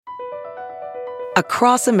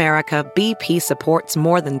Across America, BP supports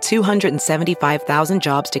more than 275,000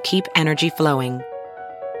 jobs to keep energy flowing.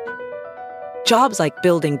 Jobs like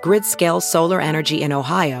building grid-scale solar energy in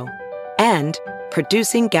Ohio and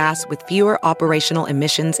producing gas with fewer operational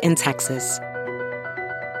emissions in Texas.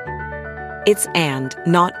 It's and,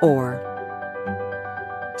 not or.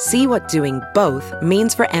 See what doing both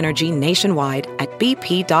means for energy nationwide at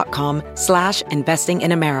bp.com/investing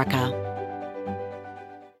in America.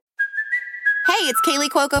 Hey, it's Kaylee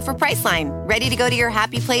Cuoco for Priceline. Ready to go to your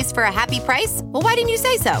happy place for a happy price? Well, why didn't you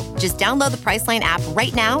say so? Just download the Priceline app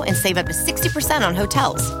right now and save up to 60% on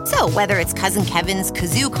hotels. So whether it's Cousin Kevin's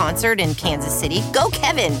Kazoo Concert in Kansas City, go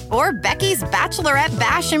Kevin, or Becky's Bachelorette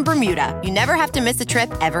Bash in Bermuda, you never have to miss a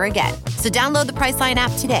trip ever again. So download the Priceline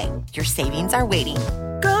app today. Your savings are waiting.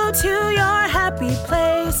 Go to your happy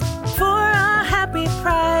place for a happy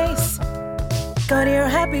price. Go to your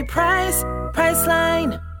happy price,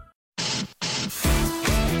 Priceline.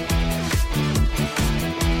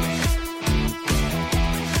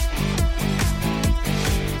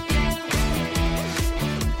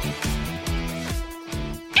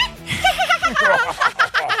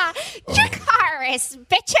 Dracarys,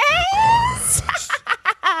 bitches!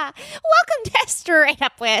 Welcome to Straight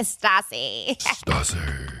Up with Stassi.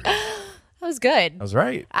 That was good. I was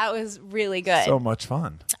right. That was really good. So much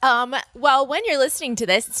fun. Well, when you're listening to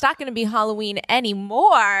this, it's not going to be Halloween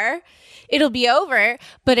anymore. It'll be over,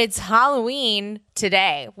 but it's Halloween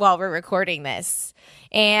today while we're recording this.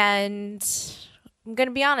 And I'm going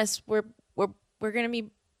to be honest, we're going to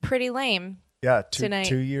be pretty lame. Yeah, tonight.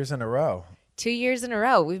 2 years in a row. 2 years in a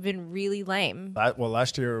row, we've been really lame. Well,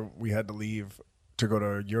 last year we had to leave to go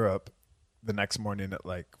to Europe the next morning at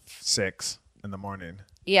like 6 in the morning.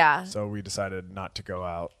 Yeah. So we decided not to go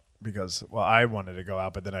out because, well, I wanted to go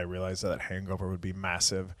out, but then I realized that hangover would be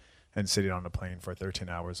massive and sitting on a plane for 13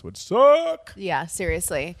 hours would suck. Yeah,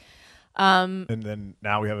 seriously. And then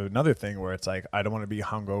now we have another thing where it's like, I don't want to be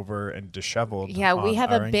hungover and disheveled. Yeah, we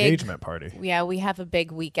have our a big engagement party. Yeah, we have a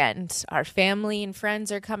big weekend. Our family and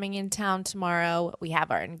friends are coming in town tomorrow. We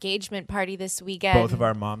have our engagement party this weekend. Both of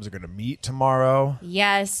our moms are going to meet tomorrow.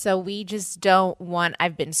 Yes, so we just don't want.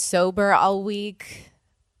 I've been sober all week.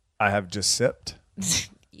 I have just sipped.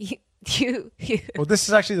 you. Well, this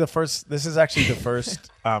is actually the first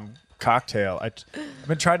cocktail. I've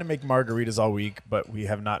been trying to make margaritas all week, but we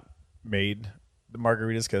have not made the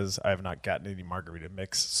margaritas because I have not gotten any margarita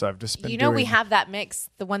mix. So I've just been we have that mix,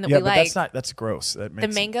 the one that yeah, we but like. that's gross. That The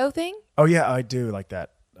makes mango thing? Oh yeah, I do like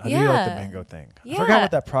that. I do like the mango thing. Yeah. I forgot what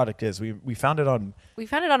that product is. We found it on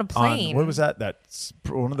a plane. what was that? That's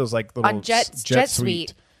one of those like little On Jet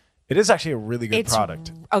Suite. It is actually a really good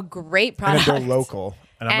product. A great product. And they're local.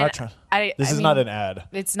 And I'm not trying. This is not an ad.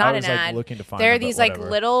 It's not an ad. Looking to find there are them, these but like whatever.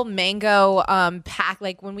 little mango pack.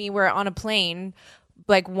 Like when we were on a plane,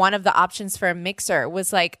 like one of the options for a mixer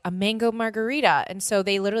was like a mango margarita, and so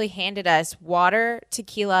they literally handed us water,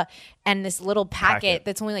 tequila, and this little packet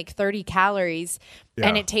that's only like 30 calories,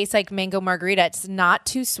 and it tastes like mango margarita. It's not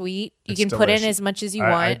too sweet. You can put in as much as you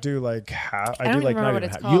want. I do like half. I don't do like remember not what even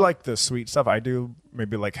it's half. called. You like the sweet stuff. I do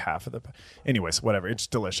maybe like half of the. Anyways, whatever. It's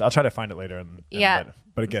delicious. I'll try to find it later.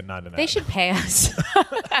 But again, not an ad. They should pay us.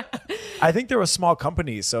 I think they're a small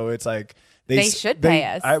company, so it's like they should pay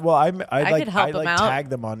us. I could help them out. tag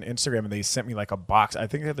them on Instagram, and they sent me like a box. I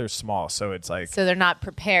think that they're small, so it's like So they're not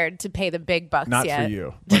prepared to pay the big bucks not yet. for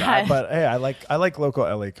you. But hey, I like local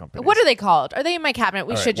LA companies. What are they called? Are they in my cabinet?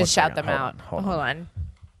 We All should right, just one shout second. them out. Hold on.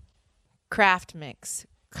 Craft mix.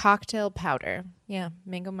 Cocktail powder. Yeah.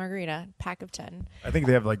 Mango margarita. Pack of 10. I think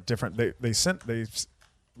they have like different.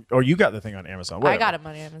 Or you got the thing on Amazon. I Whatever. got them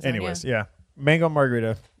on Amazon. Anyways, yeah. Mango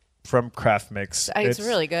margarita from Craft Mix. It's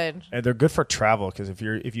really good. And they're good for travel because if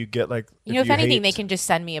you get like If anything, they can just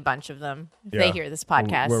send me a bunch of them if they hear this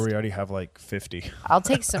podcast. Where we already have like 50. I'll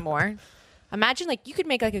take some more. Imagine like you could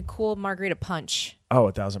make like a cool margarita punch. Oh,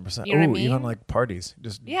 1,000%. You know what I mean? Even like parties.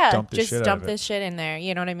 Just Dump this shit in there.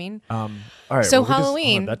 You know what I mean? All right. So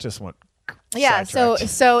Halloween. That just went. Yeah.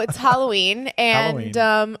 So it's Halloween, and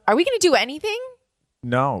are we gonna do anything?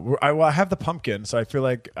 No, I have the pumpkin, so I feel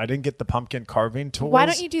like I didn't get the pumpkin carving tools. Why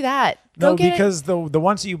don't you do that? No, because the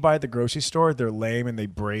ones that you buy at the grocery store, they're lame and they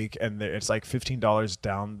break, and it's like $15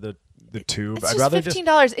 down the tube. It's just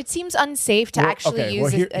 $15. It seems unsafe to actually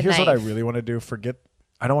use a here's knife. what I really want to do.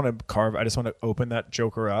 I don't want to carve. I just want to open that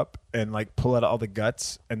joker up and like pull out all the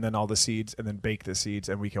guts and then all the seeds and then bake the seeds,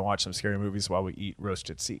 and we can watch some scary movies while we eat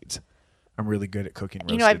roasted seeds. I'm really good at cooking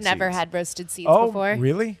roasted seeds. I've never had roasted seeds before. Oh,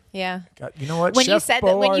 really? Yeah. God, you know what? When Chef you said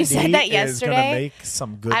that Boyardee yesterday, is gonna make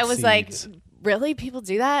some good I was seeds. like, Really? People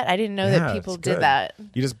do that? I didn't know that people it's did good. that.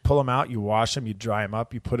 You just pull them out, you wash them, you dry them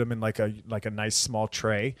up, you put them in like a nice small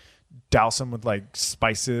tray, douse them with like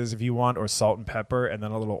spices if you want, or salt and pepper, and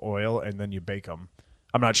then a little oil, and then you bake them.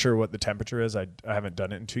 I'm not sure what the temperature is. I haven't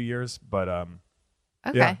done it in 2 years, but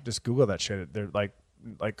Okay. yeah, just Google that shit. They're like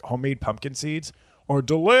homemade pumpkin seeds or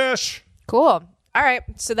delish. Cool. All right.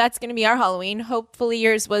 So that's going to be our Halloween. Hopefully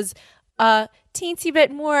yours was a teensy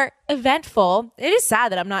bit more eventful. It is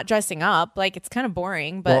sad that I'm not dressing up. Like, it's kind of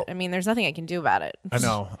boring, but Well, I mean, there's nothing I can do about it. I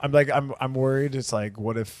know. I'm worried. It's like,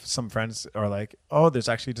 what if some friends are like, oh, there's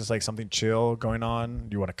actually just like something chill going on.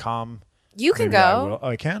 Do you want to come? You can Maybe I go. will. Oh,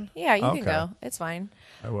 I can? Yeah, you Okay. can go. It's fine.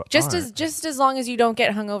 I will. Just All right. as long as you don't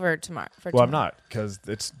get hungover tomorrow. Well, I'm not, because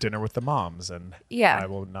it's dinner with the moms, and Yeah. I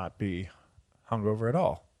will not be hungover at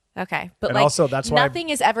all. Okay. But And like, also, that's why nothing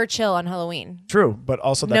is ever chill on Halloween. True, but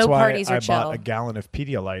also that's No why parties are I chill. bought a gallon of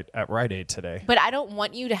Pedialyte at Rite Aid today. But I don't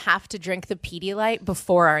want you to have to drink the Pedialyte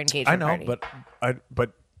before our engagement I know, party.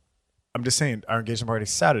 but I'm just saying our engagement party is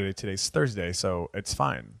Saturday. Today's Thursday, so it's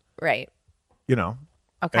fine. Right. You know.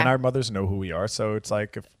 Okay. And our mothers know who we are, so it's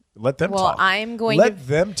like let them Well, talk. I'm going let to-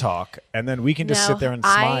 them talk, and then we can just No, sit there and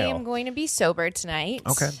I smile. am going to be sober tonight.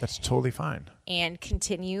 Okay, that's totally fine. And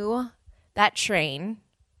continue that train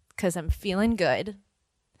because I'm feeling good.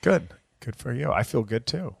 Good for you. I feel good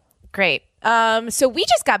too. Great. So we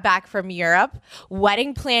just got back from Europe.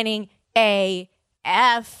 Wedding planning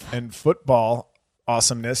AF. And football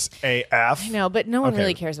awesomeness AF. I know, but no one Okay.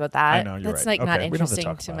 really cares about that. I know, you're That's right. like not Okay, we don't have to interesting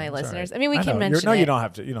talk to about my it. It's all listeners. right. I mean, we I can know. mention No, it. you don't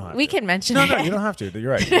have to. You don't have We to. can mention No, it. no, you don't have to.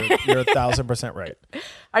 You're right. You're 1,000% right.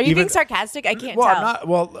 Are you Even- being sarcastic? I can't Well, tell. I'm not.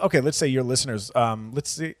 Well, okay. Let's say your listeners.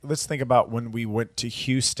 Let's think about when we went to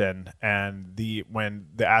Houston and when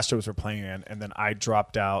the Astros were playing and then I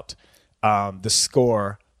dropped out the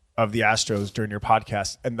score of the Astros during your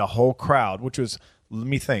podcast, and the whole crowd, which was, let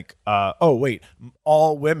me think.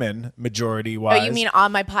 All women majority Oh, wise. you mean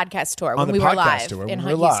on my podcast tour on when the we were podcast live tour, in when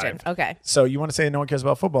we were Houston? live. Okay. So you want to say no one cares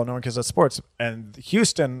about football, no one cares about sports, and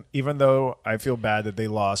Houston. Even though I feel bad that they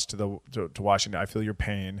lost to Washington, I feel your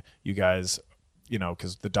pain, you guys. You know,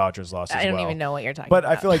 because the Dodgers lost. I as don't well. even know what you're talking But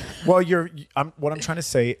about. I feel like, well, what I'm trying to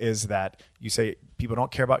say is that you say people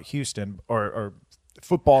don't care about Houston or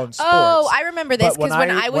football and sports. Oh, I remember this But because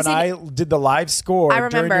when I was I did the live score I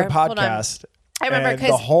during your remember. Hold on. podcast. I remember and 'cause-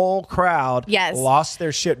 the whole crowd Yes. lost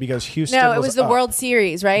their shit because Houston. No, it was the up. World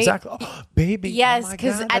Series, right? Exactly. Oh, baby. Yes,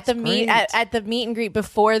 because because at the meet at the meet and greet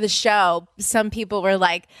before the show, some people were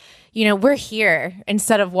like, we're here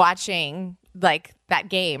instead of watching like that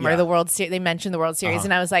game or Yeah. the World Series. They mentioned the World Series,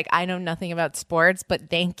 and I was like, I know nothing about sports, but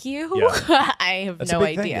thank you. Yeah. I have That's no a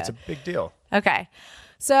big idea. thing. It's a big deal. Okay,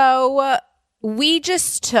 so we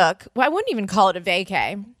just took. Well, I wouldn't even call it a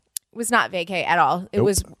vacay. It was not vacay at all. It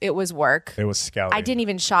was work. It was scouting. I didn't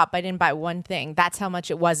even shop. I didn't buy one thing. That's how much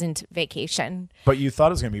it wasn't vacation. But you thought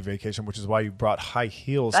it was going to be vacation, which is why you brought high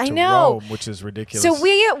heels I to know. Rome, which is ridiculous. So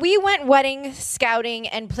we went wedding scouting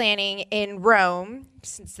and planning in Rome,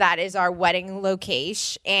 since that is our wedding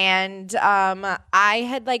location. And I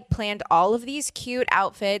had like planned all of these cute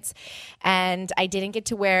outfits, and I didn't get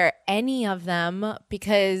to wear any of them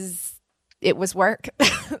because it was work.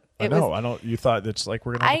 I know. I don't. You thought it's like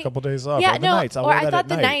we're gonna have a couple days off. Yeah, or the no. nights. I'll Or wear I that thought at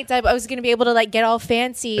the night. nights I was gonna be able to like get all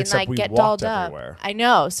fancy Except and we like get walked dolled everywhere. up. I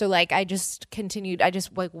know. So like I just continued. I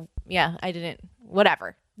just like I didn't.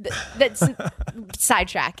 Whatever. That's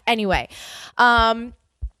sidetrack. Anyway,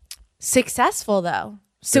 successful though.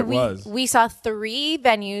 So It was. we saw 3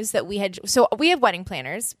 venues that we had. So we have wedding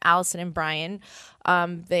planners, Allison and Brian.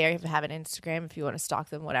 They have an Instagram if you want to stalk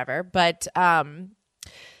them, whatever. But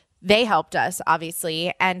they helped us,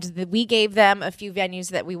 obviously, and we gave them a few venues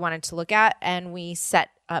that we wanted to look at, and we set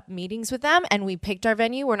up meetings with them, and we picked our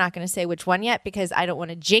venue. We're not going to say which one yet because I don't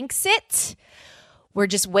want to jinx it. We're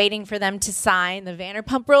just waiting for them to sign the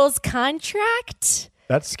Vanderpump Rules contract.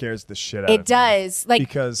 That scares the shit out of me. It does. Like,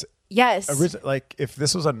 Because yes, like if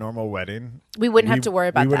this was a normal wedding, we wouldn't have to worry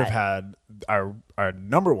about we would that. have had our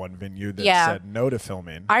number one venue that Yeah. said no to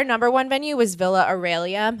filming. Our number one venue was Villa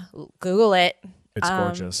Aurelia. Google it. It's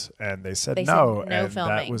gorgeous, and they said they no, said no and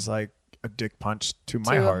filming. that was like a dick punch to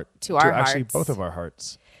my To- heart, to our actually hearts. both of our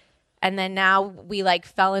hearts. And then now we like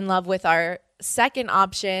fell in love with our second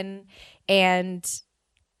option. And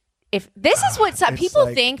if this is what some It's people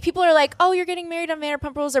like- think, people are like, oh, you're getting married on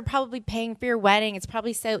Vanderpump Rules. They're probably paying for your wedding. It's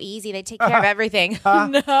probably so easy. They take care of everything.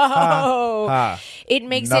 No, it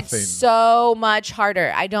makes Nothing. it so much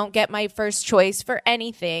harder. I don't get my first choice for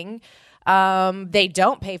anything. They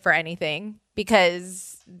don't pay for anything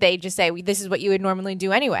because they just say, this is what you would normally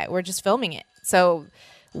do anyway. We're just filming it. So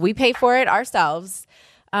we pay for it ourselves.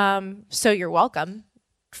 So you're welcome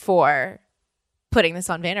for putting this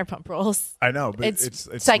on Vanderpump Rules. I know, but It's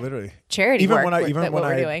it's like literally charity even work when I with even what when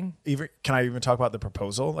we're I doing. even can I even talk about the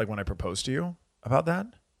proposal? Like when I proposed to you about that?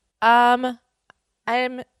 I don't know.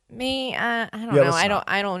 let's not.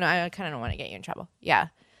 I don't know. I kind of don't want to get you in trouble. Yeah.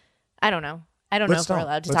 I don't know. I don't know Let's if we're don't.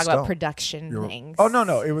 allowed to Let's talk about don't. production things. Oh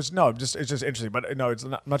no, it was it's just interesting. But no, it's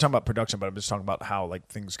not, I'm not talking about production, but I'm just talking about how like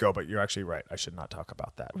things go. But you're actually right. I should not talk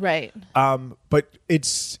about that. Right. But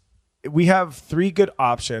we have 3 good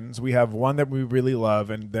options. We have one that we really love,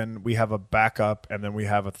 and then we have a backup, and then we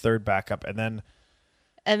have a third backup, and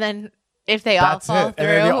then if they all that's fall it. through, And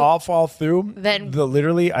then they all fall through. then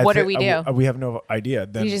literally, what do we do? We have no idea.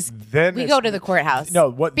 Then we go to the courthouse. No,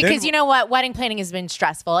 what? Because then, you know what? Wedding planning has been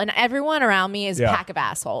stressful, and everyone around me is a pack of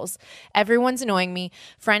assholes. Everyone's annoying me.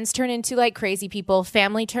 Friends turn into like crazy people.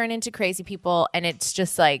 Family turn into crazy people, and it's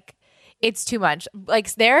just like it's too much.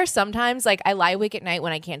 Like there are sometimes like I lie awake at night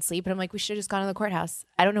when I can't sleep, and I'm like, we should have just gone to the courthouse.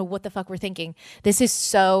 I don't know what the fuck we're thinking. This is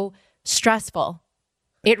so stressful.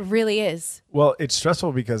 It really is. Well, it's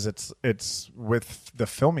stressful because it's with the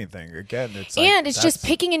filming thing again. It's like, and it's just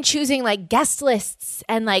picking and choosing like guest lists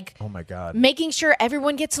and like oh my god, making sure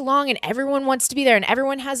everyone gets along and everyone wants to be there and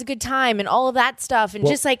everyone has a good time and all of that stuff and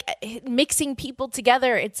just like mixing people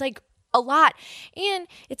together. It's like a lot and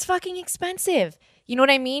it's fucking expensive. You know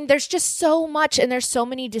what I mean? There's just so much and there's so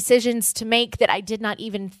many decisions to make that I did not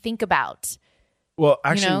even think about. Well,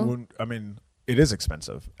 actually, it is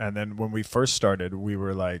expensive. And then when we first started, we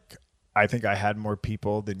were like, I think I had more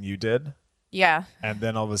people than you did. Yeah. And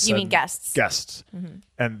then all of a sudden, you mean guests? Guests. Mm-hmm.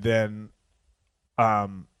 And then,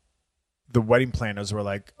 the wedding planners were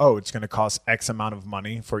like, oh, it's going to cost X amount of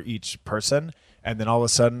money for each person. And then all of a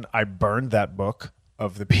sudden, I burned that book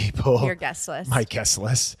of the people. Your guest list. My guest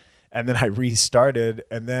list. And then I restarted,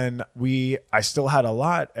 and then I still had a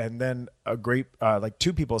lot. And then a great,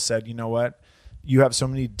 2 people said, you know what? You have so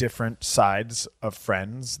many different sides of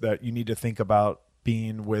friends that you need to think about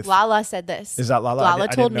being with. Lala said this. Is that Lala? Lala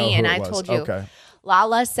told me and I told you. Okay.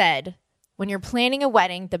 Lala said, when you're planning a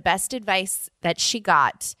wedding, the best advice that she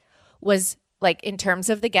got was like in terms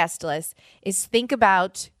of the guest list is think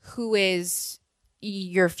about who is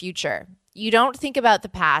your future. You don't think about the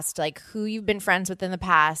past, like who you've been friends with in the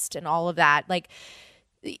past and all of that. Like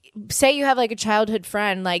say you have like a childhood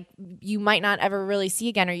friend, like you might not ever really see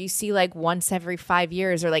again, or you see like once every 5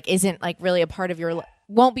 years, or like isn't like really a part of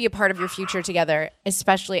won't be a part of your future together,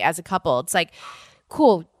 especially as a couple. It's like,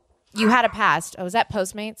 cool. You had a past. Oh, is that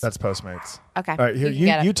Postmates? That's Postmates. Okay. All right, here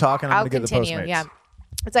you talk, and I'm going to get the Postmates. Yeah.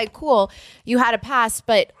 It's like, cool, you had a past,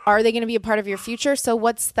 but are they going to be a part of your future? So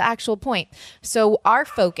what's the actual point? So our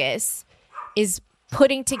focus is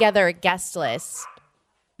putting together a guest list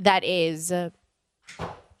that is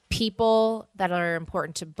people that are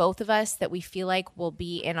important to both of us that we feel like will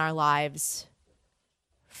be in our lives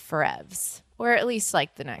forevs, or at least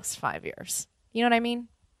like the next 5 years. You know what I mean?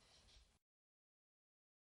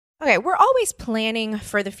 Okay, we're always planning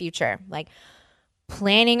for the future, like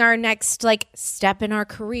planning our next like step in our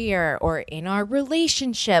career or in our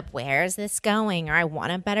relationship. Where is this going? Or I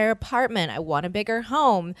want a better apartment. I want a bigger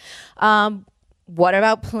home. What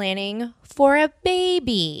about planning for a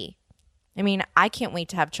baby? I mean, I can't wait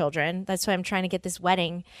to have children. That's why I'm trying to get this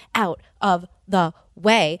wedding out of the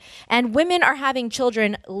way. And women are having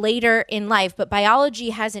children later in life, but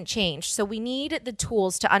biology hasn't changed. So we need the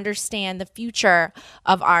tools to understand the future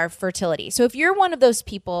of our fertility. So if you're one of those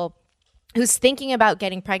people who's thinking about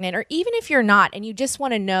getting pregnant, or even if you're not and you just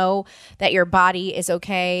want to know that your body is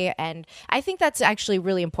okay, and I think that's actually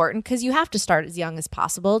really important because you have to start as young as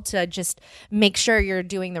possible to just make sure you're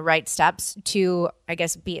doing the right steps to, I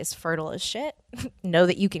guess, be as fertile as shit, know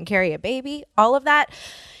that you can carry a baby, all of that.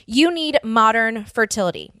 You need Modern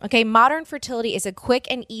Fertility. Okay, Modern Fertility is a quick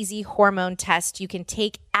and easy hormone test you can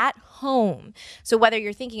take at home. So whether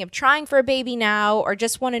you're thinking of trying for a baby now or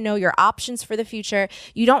just want to know your options for the future,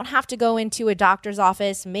 you don't have to go into a doctor's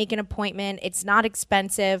office, make an appointment. It's not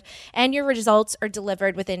expensive, and your results are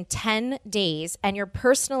delivered within 10 days, and your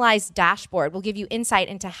personalized dashboard will give you insight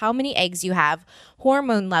into how many eggs you have,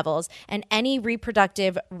 hormone levels, and any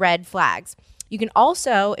reproductive red flags. You can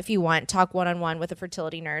also, if you want, talk one-on-one with a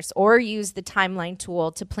fertility nurse or use the timeline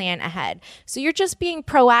tool to plan ahead. So you're just being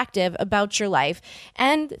proactive about your life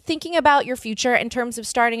and thinking about your future in terms of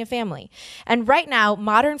starting a family. And right now,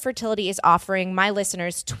 Modern Fertility is offering my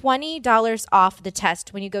listeners $20 off the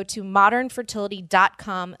test when you go to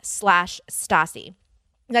modernfertility.com/Stassi.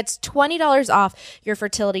 That's $20 off your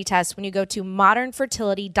fertility test when you go to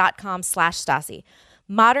modernfertility.com/Stassi.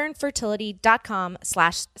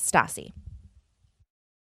 modernfertility.com/Stassi.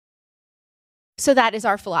 So that is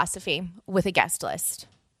our philosophy with a guest list.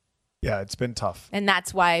 Yeah, it's been tough. And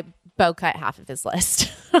that's why Bo cut half of his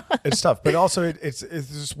list. It's tough, but also it's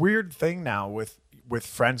this weird thing now with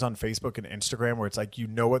friends on Facebook and Instagram where it's like you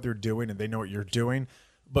know what they're doing and they know what you're doing,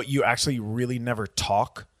 but you actually really never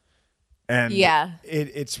talk. And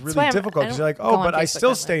it's really difficult because you're like, oh, but I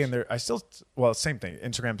still stay in there. Same thing.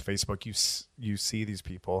 Instagram to Facebook, you see these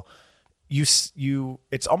people,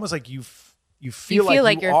 it's almost like you feel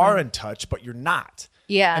like you are in touch, but you're not.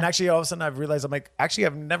 Yeah. And actually all of a sudden I've realized I'm like, actually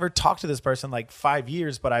I've never talked to this person like 5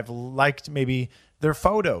 years, but I've liked maybe their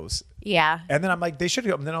photos. Yeah. And then I'm like, they should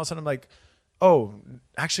go. And then all of a sudden I'm like, oh,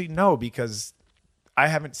 actually no, because I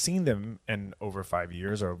haven't seen them in over 5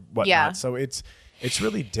 years or whatnot. Yeah. So it's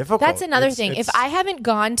really difficult. That's another thing. If I haven't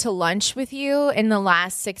gone to lunch with you in the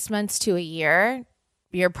last 6 months to a year,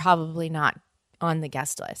 you're probably not on the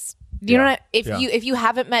guest list. You know what? If you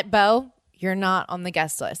haven't met Bo, you're not on the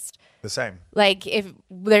guest list. The same. Like if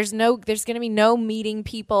there's going to be no meeting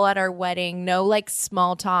people at our wedding, no like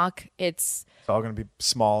small talk. It's all going to be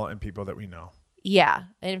small and people that we know. Yeah.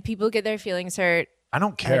 And if people get their feelings hurt, I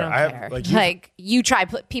don't care. I don't care. You try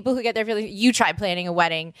people who get their feelings. You try planning a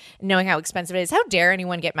wedding, knowing how expensive it is. How dare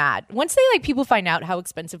anyone get mad once people find out how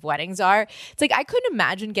expensive weddings are? It's like I couldn't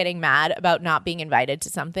imagine getting mad about not being invited to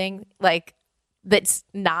something like that's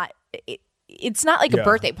not. It's not like a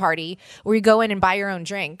birthday party where you go in and buy your own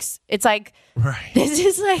drinks. It's like this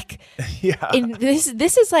is like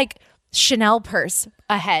this is like Chanel purse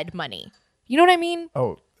ahead money. You know what I mean?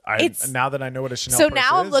 Oh. Now that I know what a Chanel purse is. So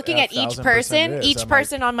now I'm looking at each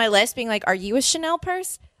person on my list being like, are you a Chanel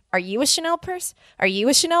purse? Are you a Chanel purse? Are you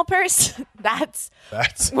a Chanel purse? That's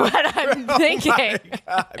what I'm thinking.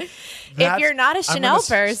 If you're not a Chanel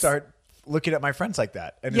purse. Start looking at my friends like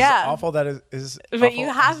that. And it's awful that is but you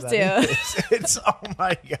have to. It's oh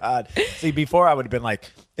my God. See, before I would have been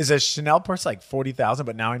like, is a Chanel purse like 40,000?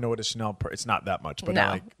 But now I know what a Chanel purse, it's not that much. But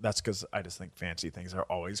that's because I just think fancy things are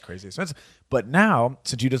always crazy expensive. But now,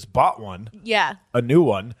 since you just bought one, a new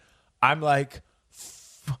one, I'm like,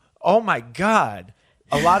 oh my God.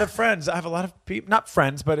 A lot of friends. I have a lot of people, not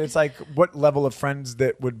friends, but it's like what level of friends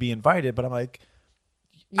that would be invited. But I'm like,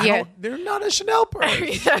 they're not a Chanel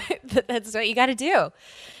purse. That's what you got to do.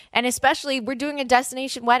 And especially we're doing a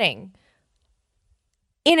destination wedding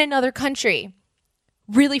in another country,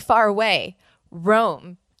 really far away,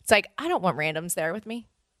 Rome. It's like, I don't want randoms there with me.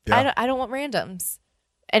 Yeah. I don't want randoms.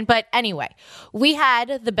 But anyway, we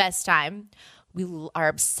had the best time. We are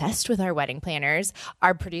obsessed with our wedding planners.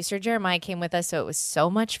 Our producer, Jeremiah, came with us, so it was so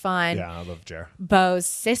much fun. Yeah, I love Jer. Bo's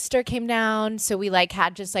sister came down, so we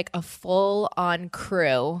had just a full-on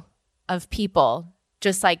crew of people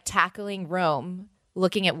just tackling Rome,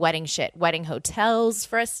 looking at wedding shit, wedding hotels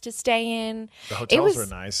for us to stay in. The hotels were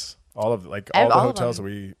nice. All the hotels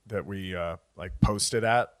that we posted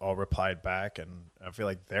at all replied back, and I feel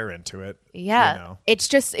like they're into it. Yeah,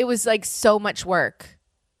 it was so much work.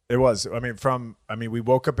 It was. We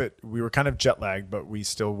woke up we were kind of jet lagged, but we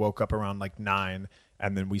still woke up around 9,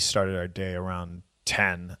 and then we started our day around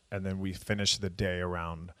 10, and then we finished the day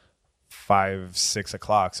around 5, 6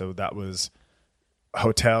 o'clock. So that was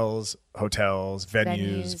hotels,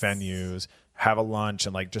 venues, have a lunch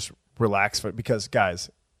and just relax because guys,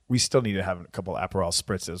 we still need to have a couple Aperol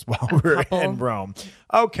spritzes while we're in Rome.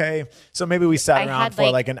 Okay, so maybe we sat around for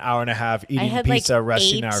an hour and a half eating pizza,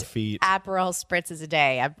 resting our feet. Aperol spritzes a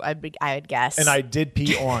day, I would guess. And I did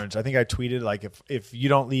pee orange. I think I tweeted if you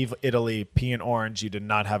don't leave Italy peeing orange, you did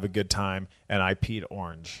not have a good time. And I peed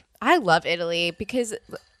orange. I love Italy because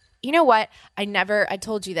you know what? I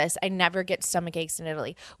told you this. I never get stomach aches in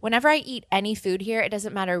Italy. Whenever I eat any food here, it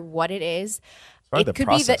doesn't matter what it is. It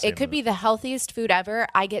could be the healthiest food ever.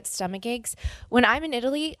 I get stomach aches. When I'm in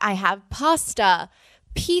Italy, I have pasta,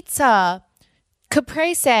 pizza,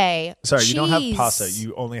 caprese, Sorry, cheese, you don't have pasta.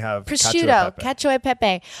 You only have prosciutto, cacio e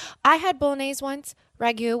pepe. I had bolognese once,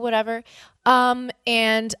 ragu, whatever.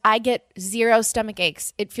 And I get zero stomach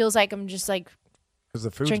aches. It feels like I'm just because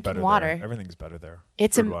the food's better water. There. Everything's better there.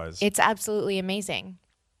 It's absolutely amazing.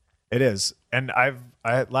 It is. And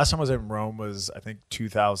last time I was in Rome was I think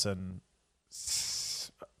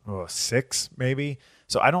 2006 maybe.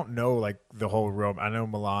 So I don't know the whole Rome. I know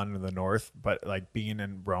Milan in the north, but being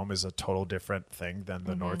in Rome is a total different thing than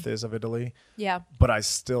the north is of Italy. Yeah. But I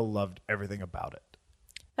still loved everything about it.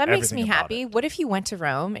 That makes me happy. What if you went to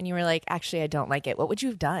Rome and you were like, actually, I don't like it? What would you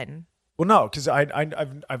have done? Well, no, because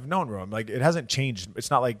I've known Rome. It hasn't changed.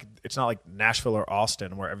 It's not like Nashville or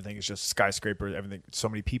Austin where everything is just skyscrapers. Everything. So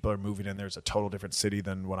many people are moving in. There's a total different city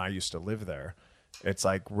than when I used to live there. It's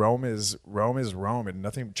like Rome is Rome, and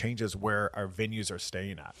nothing changes where our venues are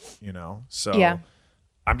staying at. So yeah.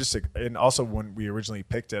 I'm just, and also when we originally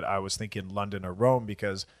picked it, I was thinking London or Rome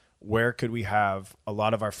because where could we have a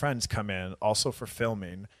lot of our friends come in also for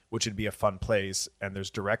filming, which would be a fun place. And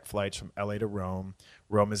there's direct flights from LA to Rome.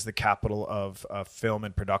 Rome is the capital of film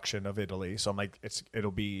and production of Italy. So I'm like,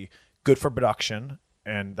 it'll be good for production.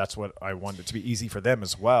 And that's what I want it to be, easy for them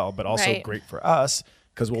as well, but also great for us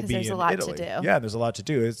because we'll be in Italy. Yeah, there's a lot to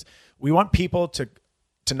do. We want people to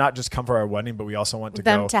not just come for our wedding, but we also want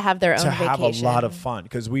them to have their own vacation. Have a lot of fun,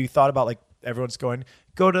 because we thought about, like, everyone's going,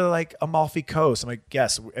 go to like Amalfi Coast. I'm like,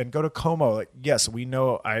 yes, and go to Como. Like, yes, we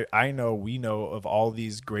know. We know of all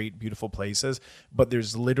these great, beautiful places, but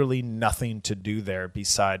there's literally nothing to do there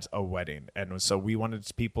besides a wedding. And so we wanted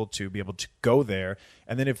people to be able to go there,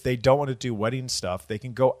 and then if they don't want to do wedding stuff, they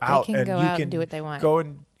can go out and do what they want. Go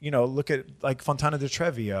and look at like Fontana di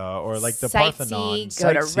Trevi or like the Parthenon.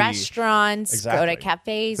 Go to restaurants, go to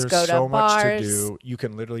cafes, There's go to so bars. much to do. You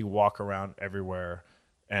can literally walk around everywhere,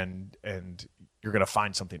 and you're gonna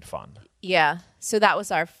find something fun. Yeah. So that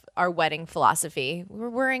was our wedding philosophy. We're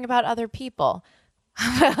worrying about other people.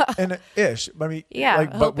 And ish. I mean, yeah.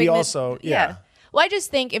 But we also, yeah. Well, I just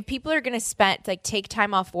think if people are going to take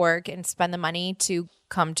time off work and spend the money to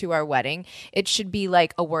come to our wedding, it should be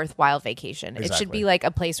like a worthwhile vacation. Exactly. It should be like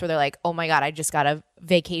a place where they're like, oh my God, I just got a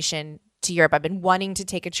vacation to Europe. I've been wanting to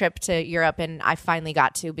take a trip to Europe, and I finally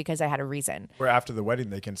got to because I had a reason. Where after the wedding,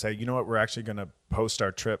 they can say, you know what, we're actually going to post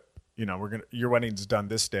our trip. Your wedding's done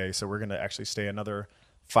this day, so we're going to actually stay another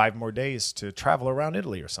 5 more days to travel around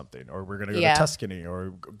Italy or something, or we're going to go to Tuscany or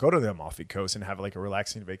go to the Amalfi Coast and have like a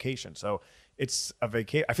relaxing vacation. So it's a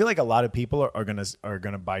vacation. I feel like a lot of people are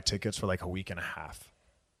gonna buy tickets for like a week and a half.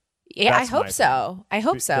 Yeah, I hope so.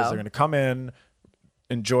 Because they're going to come in,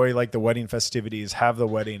 enjoy like the wedding festivities, have the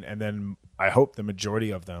wedding, and then I hope the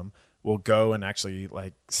majority of them will go and actually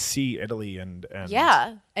like see Italy and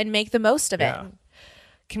make the most of it.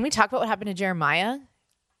 Can we talk about what happened to Jeremiah?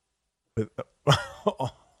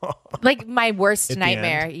 Like my worst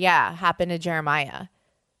nightmare, happened to Jeremiah.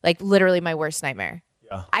 Like literally my worst nightmare.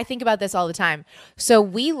 Yeah. I think about this all the time. So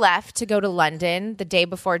we left to go to London the day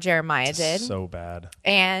before Jeremiah did. So bad.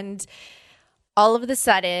 And all of a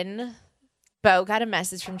sudden, Bo got a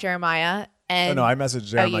message from Jeremiah. And I messaged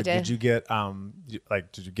Jeremiah. Did you get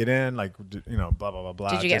did you get in? Like, blah, blah, blah, blah.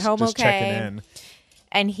 Did you get home just okay? Checking in.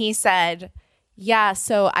 And he said, yeah,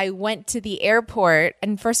 so I went to the airport,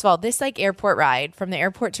 and first of all, this like airport ride from the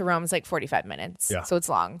airport to Rome is like 45 minutes. Yeah. So it's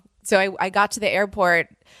long. So I got to the airport,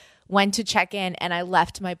 went to check in, and I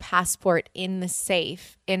left my passport in the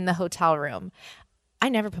safe in the hotel room. I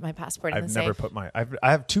never put my passport in the safe. I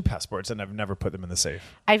have 2 passports, and I've never put them in the safe.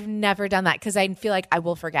 I've never done that because I feel like I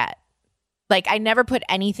will forget. Like I never put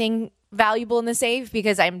anything valuable in the safe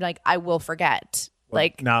because I'm like, I will forget. Well,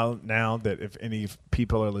 like now that if any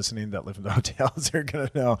people are listening that live in the hotels, they're gonna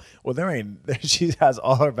know. Well, she has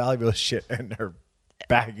all her valuable shit in her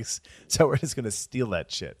bags, so we're just gonna steal that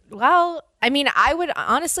shit. Well, I mean, I would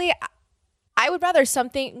rather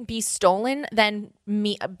something be stolen than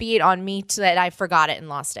be it on me that I forgot it and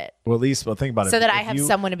lost it. Well, at least think about it. So that I have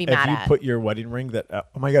someone to be mad at. If you put your wedding ring that,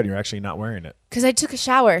 oh my God, you're actually not wearing it because I took a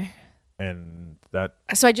shower. And that.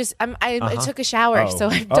 So I took a shower, so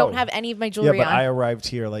I don't have any of my jewelry on. Yeah, but I arrived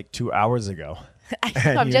here like 2 hours ago.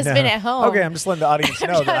 I've just been at home. Okay, I'm just letting the audience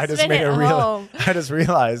know that I just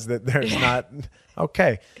realized that there's not.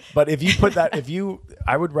 Okay, but if you put that,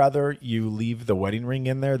 I would rather you leave the wedding ring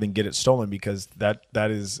in there than get it stolen, because that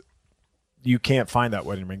is. You can't find that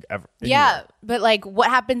wedding ring ever. Yeah, but like, what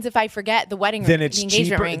happens if I forget the wedding ring? Then it's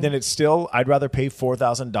cheaper. Then it's still. I'd rather pay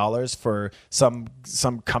 $4,000 for some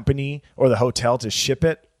company or the hotel to ship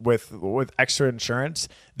it with extra insurance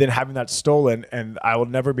than having that stolen, and I will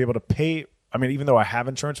never be able to pay. I mean, even though I have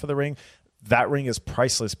insurance for the ring, that ring is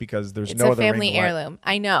priceless because there's no other ring. It's a family heirloom.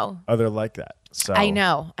 I know. Other like that. So I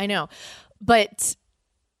know. But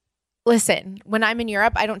listen, when I'm in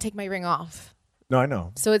Europe, I don't take my ring off. No, I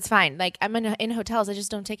know. So it's fine. Like I'm in hotels, I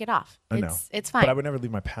just don't take it off. I know. It's fine. But I would never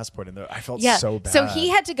leave my passport in there. I felt so bad. So he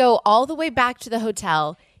had to go all the way back to the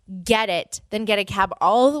hotel, get it, then get a cab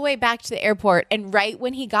all the way back to the airport. And right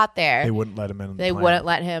when he got there, they wouldn't let him in. They wouldn't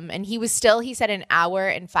let him. And he said an hour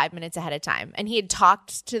and 5 minutes ahead of time. And he had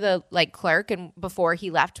talked to the clerk and before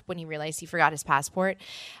he left when he realized he forgot his passport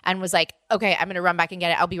and was like, okay, I'm going to run back and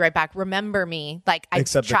get it. I'll be right back. Remember me. Like I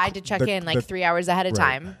tried to check in 3 hours ahead of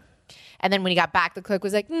time. And then when he got back, the clerk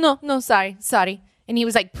was like, no, sorry. And he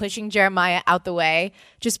was like pushing Jeremiah out the way,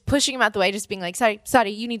 just pushing him out the way, just being like,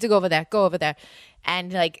 sorry, you need to go over there.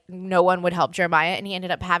 And like no one would help Jeremiah. And he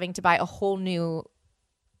ended up having to buy a whole new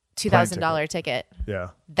 $2,000 ticket. Yeah.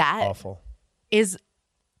 That awful is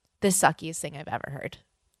the suckiest thing I've ever heard.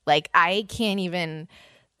 Like I can't even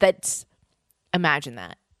imagine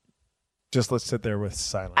that. Just let's sit there with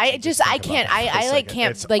silence. I and just think I about can't. that for a I like second.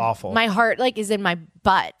 can't. It's like awful. my heart like is in my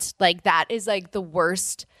butt. Like that is like the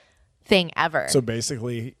worst thing ever. So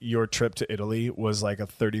basically, your trip to Italy was like a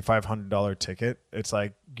 $3,500 ticket. It's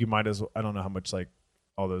like you might as well. I don't know how much like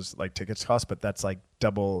all those like tickets cost, but that's like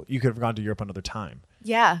double. You could have gone to Europe another time.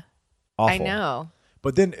 yeah, Awful. I know.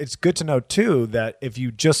 But then it's good to know too that if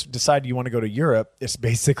you just decide you want to go to Europe, it's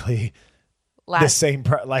basically the same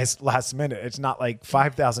last minute. It's not like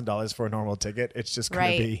 $5,000 for a normal ticket. It's just going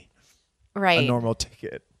Right. to be Right. a normal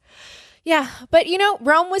ticket. Yeah, but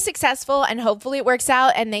Rome was successful and hopefully it works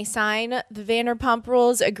out and they sign the Vanderpump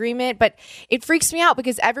Rules agreement. But it freaks me out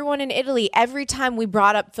because everyone in Italy, every time we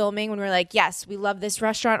brought up filming, when we were like, yes, we love this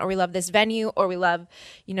restaurant or we love this venue or we love,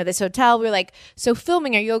 this hotel, we were like, so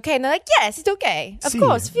filming, are you okay? And they're like, yes, it's okay. Of Si,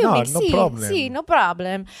 course, filming, no problem. si, no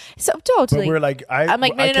problem. So totally. But we're like, I'm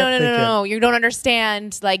like, I kept thinking, no, you don't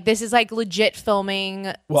understand. Like, this is like legit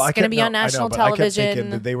filming. Well, It's going to be on national but I kept television.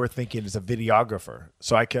 thinking that they were thinking as a videographer.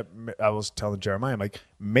 So I was telling Jeremiah, I'm like,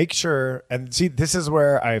 make sure, and see, this is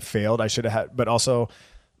where I failed. I should have had, but also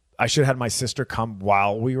I should have had my sister come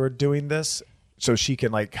while we were doing this so she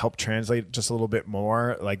can like help translate just a little bit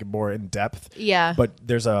more, like more in depth. Yeah. But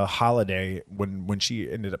there's a holiday when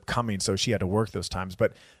she ended up coming, so she had to work those times.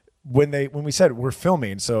 But when we said we're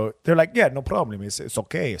filming, so they're like, yeah, no problem. It's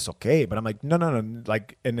okay. But I'm like, no.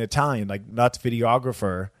 Like in Italian, like not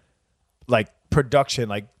videographer, like production,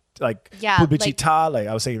 like Yeah, pubblicità, like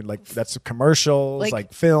I was saying, like that's commercials,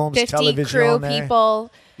 like films, 50 television, crew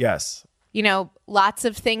people. Yes. Lots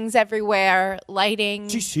of things everywhere, lighting.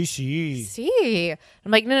 Sí. See,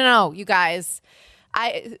 I'm like, no, you guys.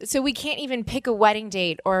 So we can't even pick a wedding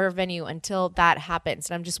date or a venue until that happens.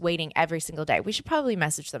 And I'm just waiting every single day. We should probably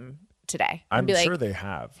message them today. And I'm be sure like, they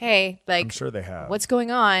have. hey, like, I'm sure they have. what's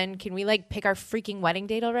going on? Can we like pick our freaking wedding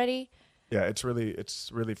date already? Yeah, it's really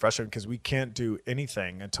frustrating because we can't do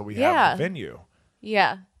anything until we Yeah. have the venue.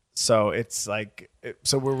 Yeah. So it's like,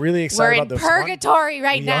 so we're really We're excited in about this purgatory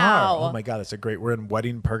right We now. are. Oh my God, that's a great. We're in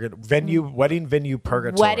wedding wedding venue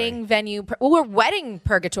purgatory. Wedding venue. We're wedding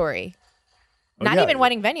purgatory. Oh, Not yeah. even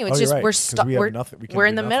wedding venue. It's Oh, just you're right, we're 'cause stuck. we have nothing. We can We're do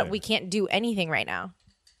in the middle. nothing. We can't do anything right now.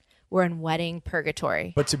 We're in wedding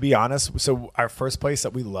purgatory. But to be honest, so our first place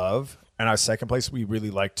that we love and our second place we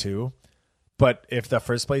really like too. But if the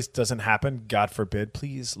first place doesn't happen, God forbid,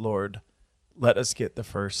 please, Lord, let us get the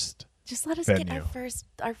first. Just let us venue. get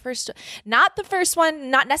our first, not the first one,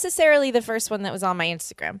 not necessarily the first one that was on my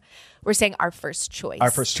Instagram. We're saying our first choice.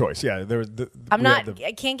 Our first choice, yeah.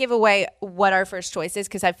 I can't give away what our first choice is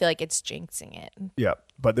because I feel like it's jinxing it. Yeah,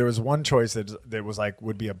 but there was one choice that was like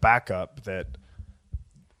would be a backup that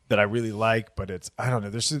I really like, but it's I don't know.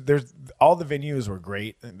 There's all the venues were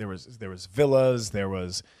great. There was villas, there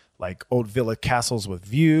was like old villa castles with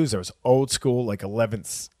views. There was old school like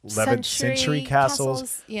 11th century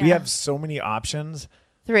castles. Yeah. We have so many options.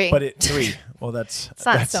 Three. Well, that's It's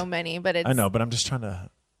not so many, but it's. I know, but I'm just trying to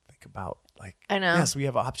think about like. I know. Yes, we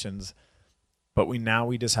have options, but we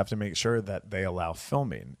just have to make sure that they allow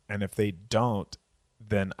filming, and if they don't,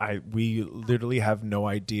 then we literally have no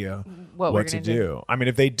idea What we're to gonna do. I mean,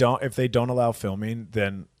 if they don't allow filming,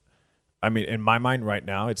 then I mean, in my mind right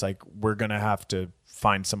now, it's like we're gonna have to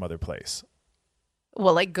find some other place.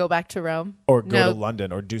 Well, like go back to Rome Or go to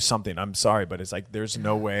London or do something. I'm sorry, but it's like there's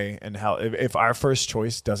no way in hell. If our first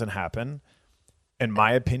choice doesn't happen, in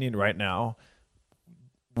my opinion right now,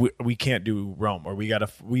 we can't do Rome. Or we've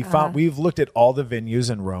looked at all the venues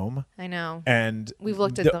in Rome. I know. And We've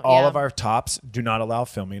looked at them, all yeah. of our tops do not allow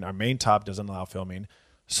filming. Our main top doesn't allow filming.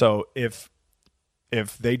 So if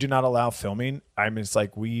they do not allow filming, I mean, it's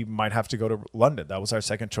like we might have to go to London. That was our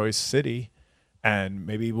second choice city. And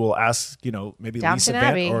maybe we'll ask, maybe Downton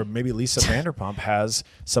Abbey. Lisa Vanderpump has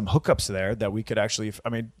some hookups there that we could actually. I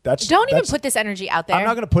mean, Don't even put this energy out there. I'm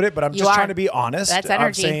not going to put it, but I'm You just are. trying to be honest. That's I'm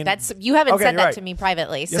energy. saying- You haven't Okay, said you're that right. to me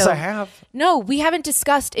privately. Yes, so I have. No, we haven't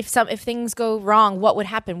discussed if things go wrong, what would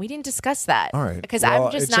happen. We didn't discuss that. All right, Because well,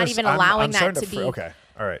 I'm just it's not even allowing I'm that starting to be okay.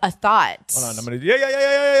 All right. a thought. Hold on, I'm gonna. Yeah.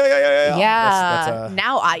 Yeah. That's,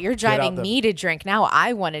 Now you're driving the- me to drink. Now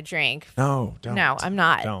I want to drink. no, don't. No, I'm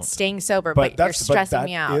not. Don't. Staying sober, but you're stressing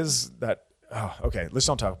me out. Okay, let's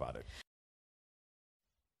don't talk about it.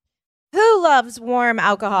 Who loves warm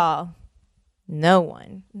alcohol? No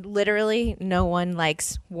one. Literally, no one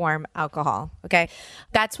likes warm alcohol. Okay.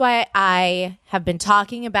 That's why I have been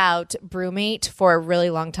talking about BrewMate for a really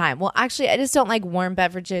long time. Well, actually, I just don't like warm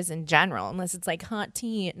beverages in general, unless it's like hot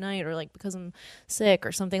tea at night or like because I'm sick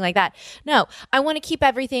or something like that. No, I want to keep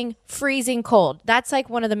everything freezing cold. That's like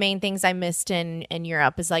one of the main things I missed in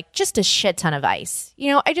Europe is like just a shit ton of ice.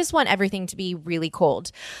 I just want everything to be really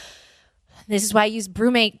cold. This is why I use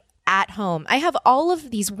BrewMate at home. I have all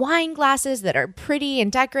of these wine glasses that are pretty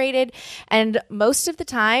and decorated, and most of the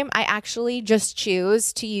time I actually just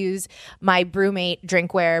choose to use my BrewMate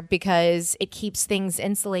drinkware because it keeps things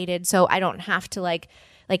insulated, so I don't have to like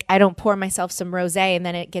I don't pour myself some rosé and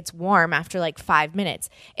then it gets warm after like 5 minutes.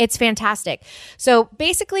 It's fantastic. So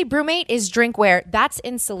basically BrewMate is drinkware that's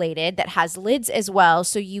insulated, that has lids as well,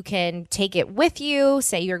 so you can take it with you.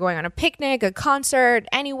 Say you're going on a picnic, a concert,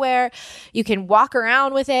 anywhere. You can walk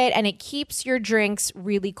around with it and it keeps your drinks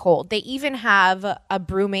really cold. They even have a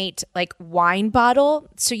BrewMate like wine bottle,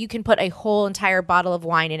 so you can put a whole entire bottle of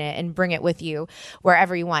wine in it and bring it with you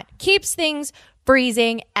wherever you want. Keeps things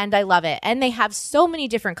freezing, and I love it. And they have so many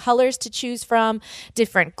different colors to choose from,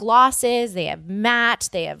 different glosses. They have matte,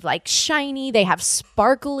 they have like shiny, they have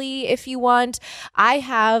sparkly if you want. I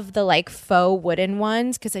have the like faux wooden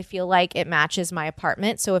ones because I feel like it matches my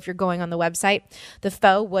apartment. So if you're going on the website, the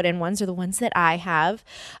faux wooden ones are the ones that I have.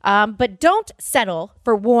 But don't settle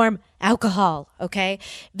for warm alcohol, okay?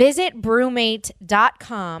 Visit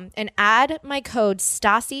brewmate.com and add my code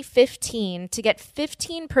Stassi15 to get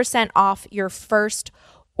 15% off your first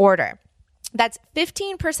order. That's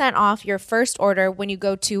 15% off your first order when you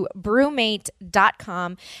go to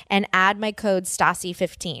brewmate.com and add my code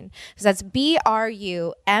Stassi15. So that's BRUMATE.com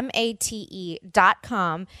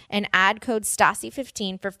and add code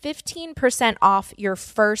Stassi15 for 15% off your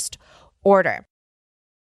first order.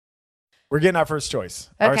 We're getting our first choice.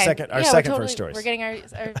 Okay. Our second first choice. We're getting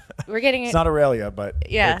we're getting It's not Aurelia, but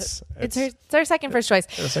yeah, it's our second first choice.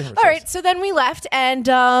 All right, so then we left, and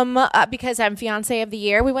because I'm fiance of the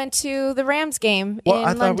year, we went to the Rams game in London.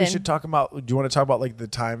 I thought we should talk about. Do you want to talk about like the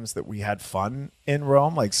times that we had fun in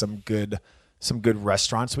Rome, like some good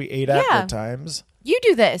restaurants we ate at the times? You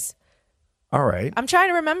do this. All right. I'm trying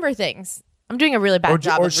to remember things. I'm doing a really bad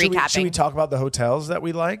job of recapping. Should we talk about the hotels that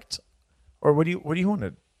we liked, or what do you want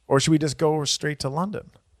to? Or should we just go straight to London?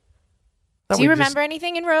 Do you remember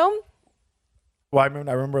anything in Rome? Well, I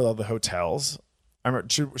remember all the hotels.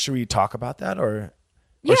 Should we talk about that or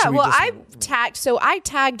yeah, well, I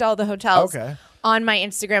tagged all the hotels on my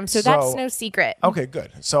Instagram, so that's no secret. Okay,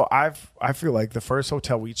 good. So I feel like the first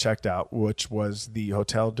hotel we checked out, which was the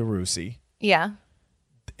Hotel de Russi. Yeah.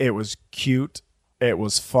 It was cute. It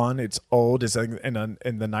was fun. It's old. It's in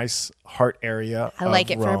the nice heart area. I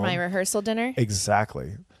like it Rome. For my rehearsal dinner.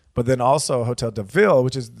 Exactly. But then also Hotel de Ville,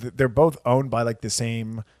 which is they're both owned by like the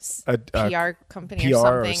same PR company PR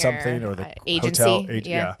or something or the agency,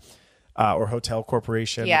 hotel, or hotel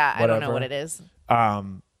corporation. Yeah, whatever. I don't know what it is.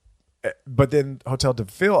 But then Hotel de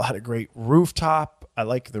Ville had a great rooftop. I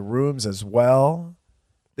like the rooms as well.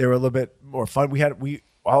 They were a little bit more fun. We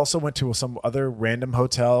also went to some other random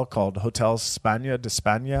hotel called Hotel Spagna de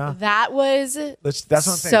Spagna. That was that's what I'm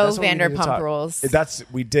saying. So that's Vanderpump Rules.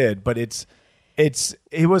 We did, but it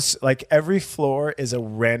was like every floor is a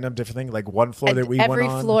random different thing. Like one floor that we went on.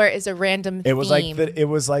 Every floor is a random theme. It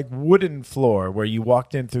was like wooden floor where you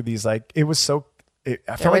walked in through these like it was so. I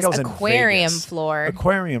felt like I was in Vegas.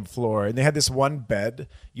 Aquarium floor, and they had this one bed.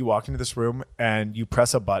 You walk into this room and you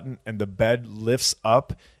press a button, and the bed lifts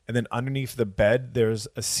up, and then underneath the bed there's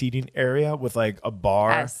a seating area with like a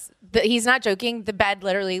bar. Yes, he's not joking. The bed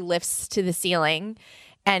literally lifts to the ceiling.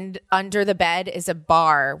 And under the bed is a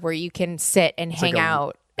bar where you can sit and hang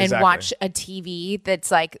out and watch a TV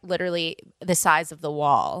that's like literally the size of the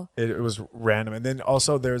wall. It was random. And then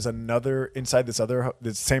also there's another inside this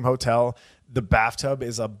same hotel. The bathtub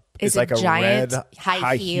is like a giant red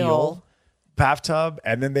high heel bathtub.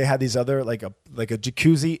 And then they had these other like a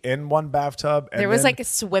jacuzzi in one bathtub. And there was like a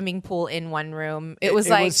swimming pool in one room. It was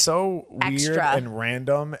so weird and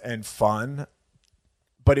random and fun.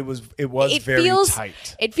 But it was very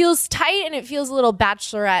tight. It feels tight and it feels a little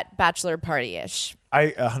bachelor party-ish.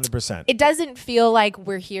 100%. It doesn't feel like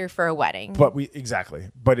we're here for a wedding. But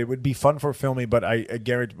But it would be fun for filming. But I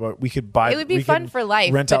guarantee we could buy. It would be fun for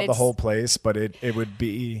life. Rent out the whole place, but it would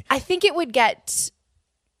be. I think it would get.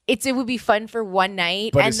 It would be fun for one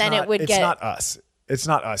night, and then it would get. It's not us. It's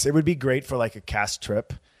not us. It would be great for like a cast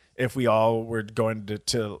trip if we all were going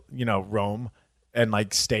to Rome. And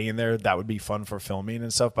like staying there, that would be fun for filming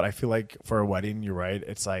and stuff. But I feel like for a wedding, you're right.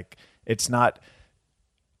 It's like it's not.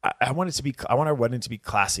 I want our wedding to be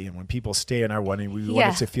classy, and when people stay in our wedding, we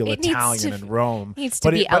want it to feel Italian in Rome. Needs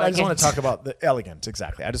to be elegant. But I just want to talk about the elegant.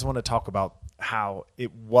 Exactly. I just want to talk about how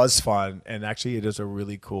it was fun, and actually, it is a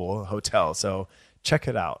really cool hotel. So check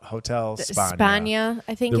it out. Hotel Spagna. Spagna,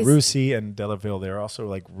 I think, the is Russi and Delaville. They're also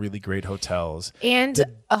like really great hotels. and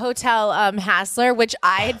a hotel Hassler, which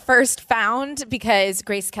I had first found because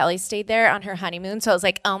Grace Kelly stayed there on her honeymoon. So I was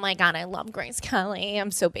like, oh my God, I love Grace Kelly.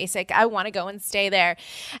 I'm so basic. I want to go and stay there.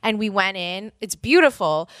 And we went in. It's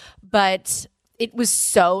beautiful, but it was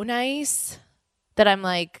so nice that I'm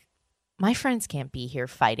like, my friends can't be here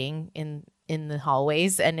fighting in the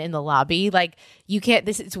hallways and in the lobby. Like, you can't,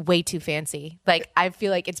 this is way too fancy. Like, I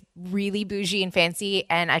feel like it's really bougie and fancy,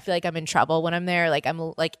 and I feel like I'm in trouble when I'm there. Like,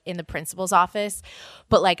 I'm like in the principal's office,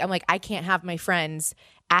 but like, I'm like, I can't have my friends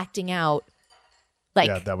acting out, like,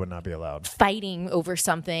 Yeah, that would not be allowed. fighting over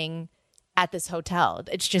something at this hotel.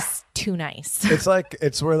 It's just too nice. It's like,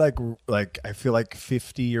 it's where like I feel like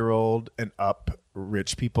 50-year-old and up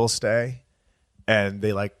rich people stay, and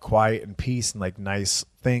they like quiet and peace and like nice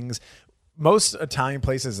things. Most Italian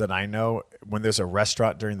places that I know, when there's a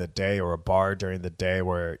restaurant during the day or a bar during the day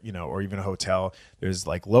where, you know, or even a hotel, there's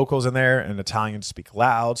like locals in there and Italians speak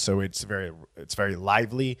loud. So it's very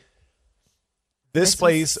lively. This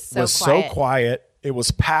place was so quiet. It was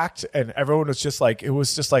packed and everyone was just like, it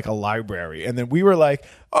was just like a library. And then we were like,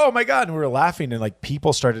 oh my God. And we were laughing and like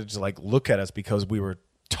people started to like look at us because we were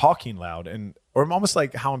talking loud, and or almost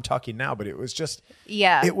like how I'm talking now, but it was just,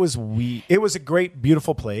 it was a great,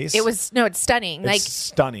 beautiful place. It's stunning. It's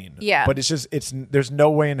stunning. Yeah. But there's no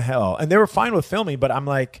way in hell. And they were fine with filming, but I'm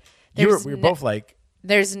like, we were both like,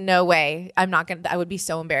 there's no way. I would be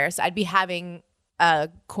so embarrassed. I'd be having a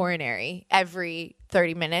coronary every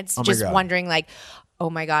 30 minutes, just wondering like, oh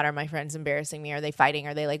my God, are my friends embarrassing me? Are they fighting?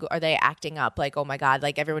 Are they acting up? Like, oh my God,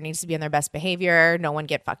 like everyone needs to be on their best behavior. No one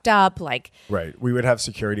get fucked up. Like, right. We would have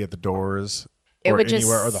security at the doors or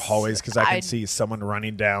anywhere or the hallways because I can see someone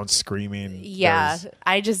running down screaming. Yeah.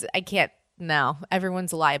 I can't. No,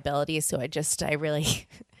 everyone's a liability. So I really.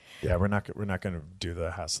 Yeah, we're not going to do the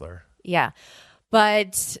Hassler. Yeah.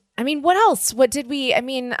 But I mean, what else? What did we, I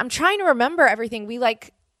mean, I'm trying to remember everything. We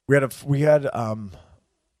had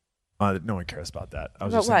no one cares about that. I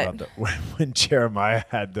was just thinking about when Jeremiah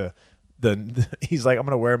had the he's like, I'm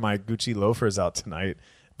gonna wear my Gucci loafers out tonight,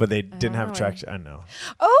 but they didn't have traction. I know.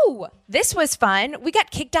 Oh, this was fun. We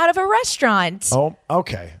got kicked out of a restaurant. Oh,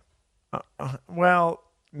 okay. Well,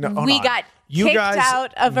 no, we got kicked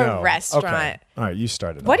out of a restaurant. Okay. All right, you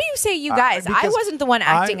started. What do you say, you guys? I wasn't the one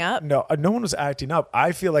acting up. No one was acting up.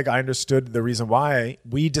 I feel like I understood the reason why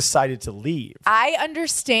we decided to leave. I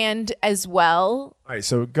understand as well. All right,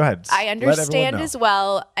 so go ahead. I understand as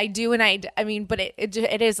well. I do, and I mean, but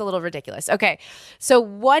it is a little ridiculous. Okay, so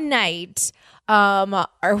one night, our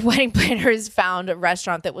wedding planners found a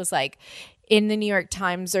restaurant that was like in the New York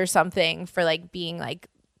Times or something for like being like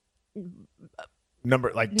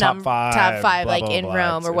top five, blah, like blah, in blah.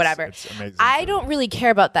 Rome or whatever. It's amazing. I don't really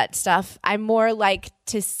care about that stuff. I'm more like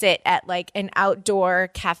to sit at like an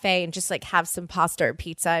outdoor cafe and just like have some pasta or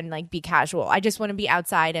pizza and like be casual. I just want to be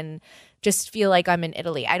outside and just feel like I'm in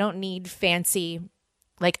Italy. I don't need fancy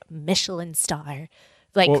like Michelin star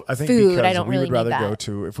I think food. Because I don't really we would rather need that. go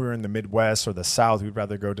to, if we were in the Midwest or the South, we'd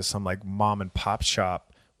rather go to some like mom and pop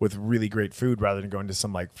shop with really great food rather than going to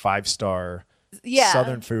some like 5-star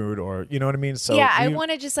Southern food, or you know what I mean? So I want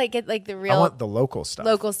to just like get like the real. I want the local stuff.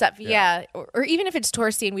 Yeah. Or even if it's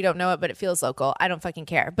touristy and we don't know it, but it feels local. I don't fucking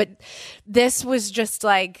care. But this was just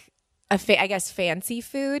like I guess fancy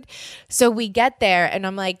food. So we get there and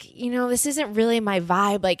I'm like, this isn't really my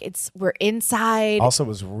vibe. Like we're inside. Also, it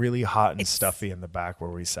was really hot and stuffy in the back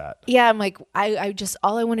where we sat. Yeah, I'm like, I just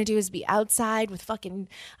all I want to do is be outside with fucking,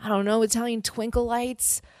 I don't know, Italian twinkle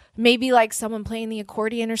lights. Maybe like someone playing the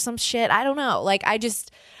accordion or some shit. I don't know. Like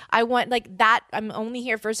I want like that. I'm only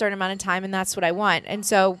here for a certain amount of time and that's what I want. And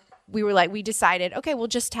so we decided, okay, we'll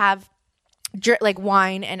just have like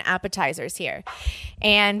wine and appetizers here.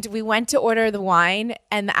 And we went to order the wine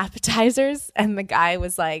and the appetizers and the guy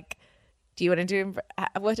was like, do you want to do,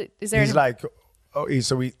 what is there? He's like,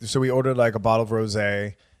 so we ordered like a bottle of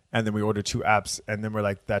rosé and then we ordered 2 apps and then we're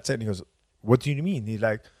like, that's it. And he goes, what do you mean? He's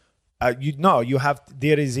like,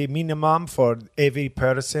 there is a minimum for every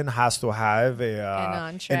person has to have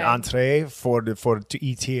an entree to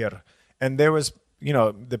eat here. And there was,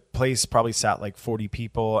 the place probably sat like 40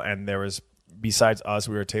 people. And there was, besides us,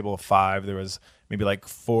 we were a table of 5. There was maybe like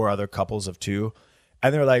 4 other couples of 2.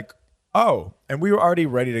 And they were like, oh, and we were already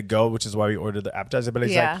ready to go, which is why we ordered the appetizer. But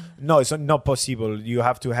it's like, no, it's not possible. You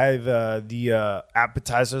have to have the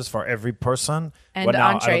appetizers for every person. And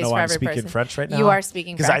entrees for every person. I'm speaking French right now. You are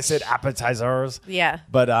speaking French. Because I said appetizers. Yeah.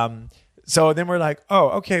 But So then we're like, oh,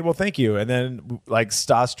 okay, well, thank you. And then like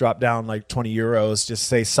Stas dropped down like 20 euros, just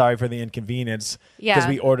say sorry for the inconvenience. Yeah. Because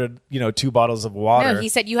we ordered, 2 bottles of water. No, he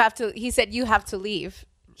said you have to. He said you have to leave.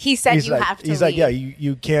 He said He's you like, have to. He's leave. like, yeah,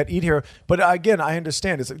 you can't eat here. But again, I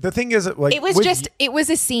understand. The thing is, like, It was it was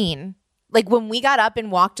a scene. Like when we got up and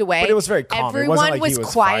walked away, But it was very calm. It everyone wasn't like was he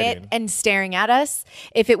was quiet fighting. and staring at us.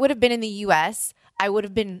 If it would have been in the U.S., I would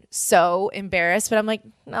have been so embarrassed. But I'm like,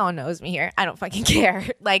 no one knows me here. I don't fucking care.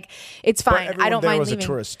 Like, it's But fine. everyone I don't there mind was leaving. a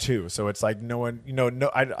tourist too, so it's like no one,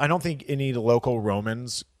 I don't think any local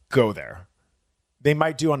Romans go there. They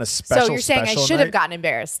might do on a special. So you're saying I special should have night. gotten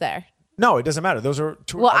embarrassed there? No, it doesn't matter. Those are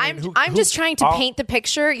Well, I'm just trying to paint the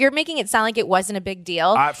picture. You're making it sound like it wasn't a big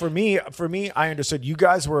deal. For me, I understood. You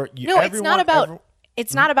guys were. No, it's not about.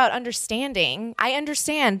 It's not about understanding. I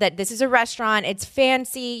understand that this is a restaurant. It's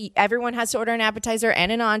fancy. Everyone has to order an appetizer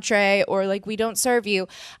and an entree, or like we don't serve you.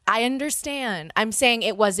 I understand. I'm saying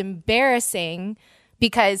it was embarrassing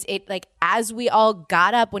because it, like, as we all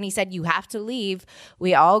got up when he said you have to leave,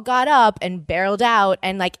 we all got up and barreled out,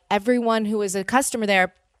 and like everyone who was a customer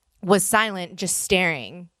there was silent, just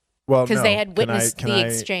staring. Well, because no. they had witnessed Can the I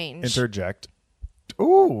exchange. Interject.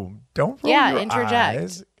 Ooh, don't roll your interject.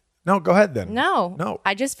 eyes. No, go ahead then. No,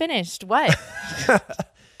 I just finished. What?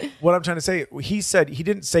 What I'm trying to say, he said, he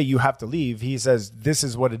didn't say you have to leave. He says, this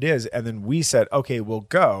is what it is. And then we said, okay, we'll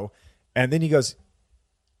go. And then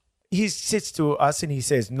he sits to us and he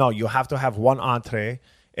says, no, you have to have one entree.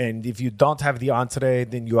 And if you don't have the entree,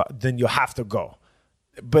 then you have to go.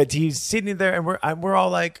 But he's sitting there and we're all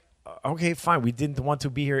like, okay, fine. We didn't want to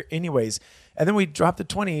be here anyways. And then we dropped the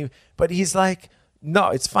 20, but he's like, no,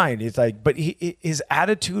 it's fine. It's like, but his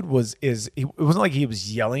attitude it wasn't like he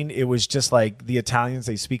was yelling. It was just like the Italians,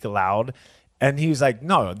 they speak loud. And he was like,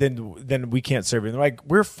 no, then we can't serve you. And they're like,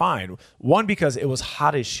 we're fine. One, because it was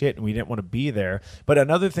hot as shit and we didn't want to be there. But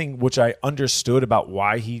another thing which I understood about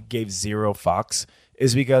why he gave 0 fucks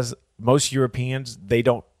is because most Europeans, they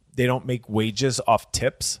don't make wages off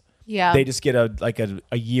tips. Yeah. They just get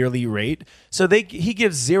a yearly rate. So he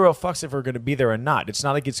gives 0 fucks if we're going to be there or not. It's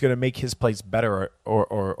not like it's going to make his place better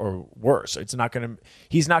or worse. He's not going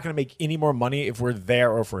to make any more money if we're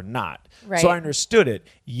there or if we're not. Right. So I understood it.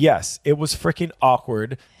 Yes, it was freaking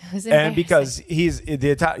awkward. It was and because he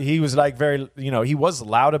was like very, he was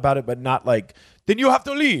loud about it, but not like, then you have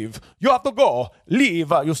to leave. You have to go.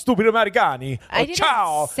 Leave, you stupid Americani. I didn't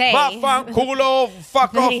Ciao. say- Vaffanculo.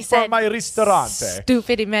 Fuck Then he off said, from my ristorante.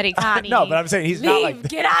 Stupid Americani. No, but I'm saying he's not Leave, like-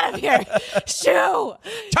 get out of here. Shoo.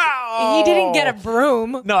 Ciao. He didn't get a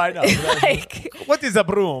broom. No, I know. Like, What is a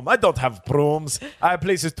broom? I don't have brooms. I have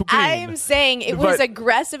places to clean. I'm saying it was But-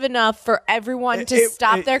 aggressive enough for everyone to It-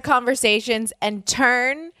 stop it- their conversations and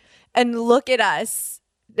turn and look at us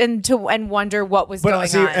and wonder what was But going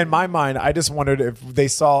see, on. in my mind, I just wondered if they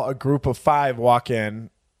saw a group of 5 walk in,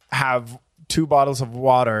 have 2 bottles of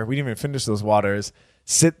water. We didn't even finish those waters.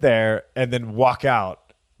 Sit there and then walk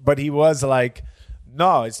out. But he was like,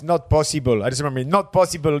 no, it's not possible. I just remember, not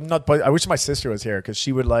possible, not possible. I wish my sister was here because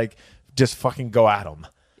she would like just fucking go at him.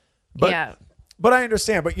 But, Yeah. But I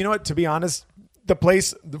understand. But you know what? To be honest, the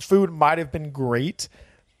food might have been great,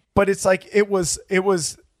 but it's like it was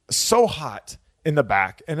so hot in the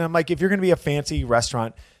back. And I'm like, if you're going to be a fancy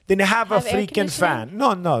restaurant, then have a Have air freaking fan.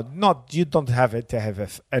 No, you don't have it to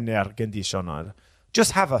have an air conditioner.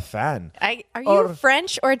 Just have a fan. Are you Or-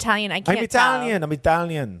 French or Italian? I can't I'm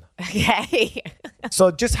Italian. tell. Okay. So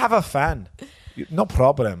just have a fan. No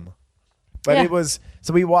problem. But Yeah. it was,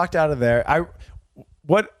 so we walked out of there.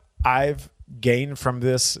 What I've gained from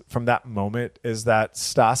that moment is that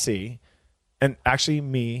Stassi and actually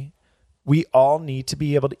me, we all need to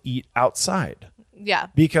be able to eat outside. Yeah.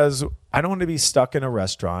 Because I don't want to be stuck in a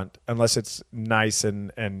restaurant unless it's nice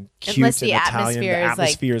and cute Unless and the Italian. atmosphere is, like-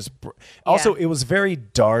 atmosphere is also, Yeah. it was very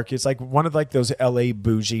dark. It's like one of like those LA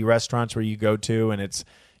bougie restaurants where you go to and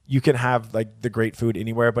you can have like the great food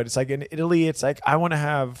anywhere, but it's like in Italy, it's like I want to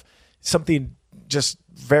have something just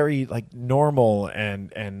very like normal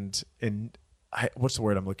and what's the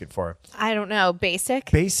word I'm looking for? I don't know. Basic?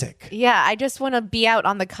 Basic. Yeah. I just want to be out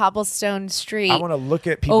on the cobblestone street. I want to look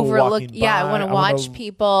at people walking by. Yeah, I want to watch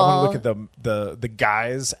people. I want to look at the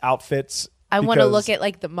guys' outfits. I want to because- look at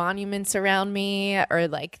like the monuments around me or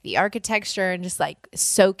like the architecture and just like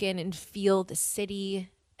soak in and feel the city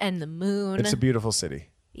and the moon. It's a beautiful city.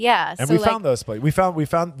 Yeah. And so we like, found those places. We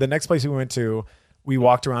found the next place we went to. We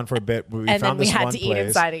walked around for a bit. We and then found we this had one to eat place.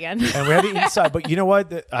 inside again. And we had to eat inside. But you know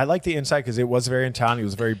what? I like the inside because it was very Italian. It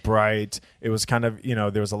was very bright. It was kind of,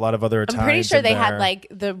 there was a lot of other Italians. I'm pretty sure in they there. had like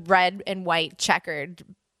the red and white checkered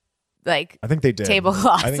like I think they did.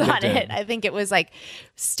 tablecloths I think they on did. it. I think it was like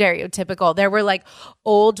stereotypical. There were like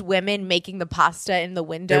old women making the pasta in the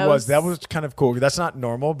windows. That was kind of cool. That's not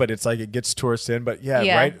normal, but it's like it gets tourists in. But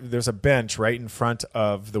Yeah. right. There's a bench right in front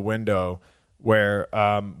of the window where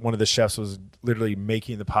one of the chefs was literally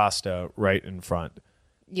making the pasta right in front,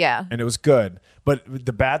 Yeah. and it was good. But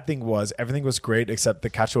the bad thing was everything was great except the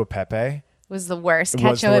cacio e pepe. Was the worst It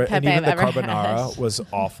was cacio e pepe and even I've the ever carbonara had. was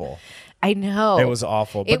awful. I know. It was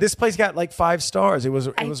awful. But this place got like 5 stars. It was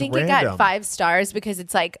I was think random. it got 5 stars because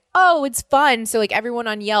it's like, oh, it's fun. So like everyone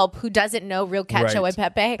on Yelp who doesn't know real cacio Right. e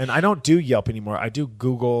pepe, And I don't do Yelp anymore. I do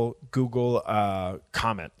Google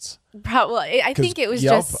comments. probably I think it was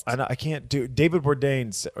Yelp, just I can't do David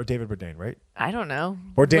Bourdain, right? I don't know.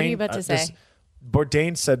 Bourdain. What are you about to say?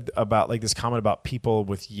 Bourdain said about like this comment about people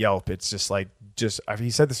with Yelp. It's just like he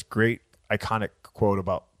said this great iconic quote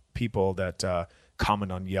about people that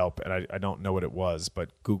comment on Yelp, and I don't know what it was, but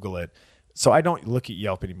Google it. So I don't look at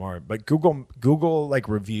Yelp anymore, but Google like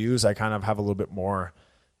reviews I kind of have a little bit more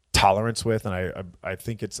tolerance with, and I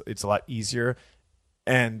think it's a lot easier.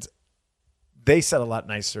 And they said a lot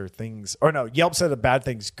nicer things, or no, Yelp said the bad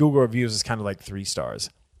things. Google reviews is kind of like 3 stars.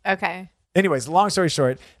 Okay. Anyways, long story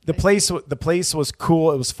short, the place was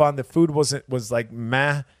cool. It was fun. The food was like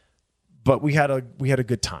meh, but we had a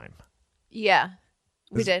good time. Yeah.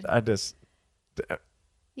 We did.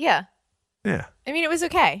 Yeah. Yeah, I mean, it was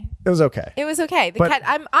okay. it was okay. It was okay. But-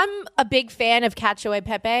 I'm a big fan of cacio e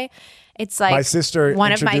pepe. It's like My sister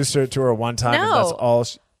one of my introduced her to her one time, and that's No. all.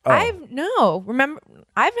 I've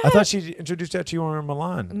I had thought she introduced that to you when we were in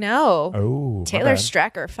Milan. no Oh, my Taylor bad.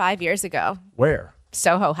 Strecker 5 years ago, Where?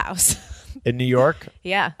 Soho House. In New York?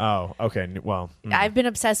 Yeah. Oh, okay. Well, I've been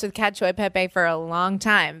obsessed with cacio e pepe for a long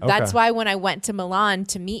time. That's Okay. why when I went to Milan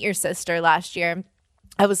to meet your sister last year,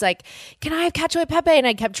 I was like, can I have cacio e pepe? And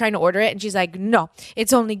I kept trying to order it. And she's like, no,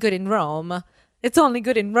 it's only good in Rome. It's only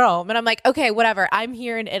good in Rome. And I'm like, okay, whatever. I'm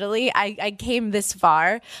here in Italy. I came this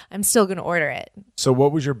far. I'm still going to order it. so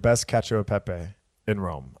what was your best cacio e pepe in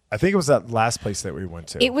Rome? I think it was that last place that we went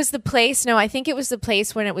to. It was the place. No, I think it was the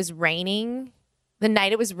place when it was raining. The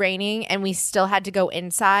night it was raining and we still had to go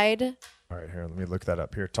inside. All right, here, let me look that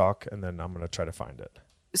up. Here, talk, and then I'm going to try to find it.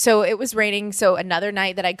 So it was raining. So another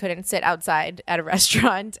night that I couldn't sit outside at a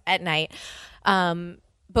restaurant at night.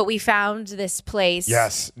 But we found this place.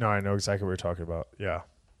 Yes. No, I know exactly what you're talking about. Yeah.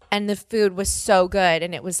 And the food was so good.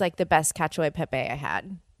 And it was like the best cacio e pepe I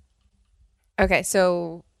had. Okay.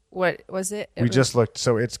 So what was it? We just looked.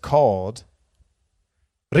 So it's called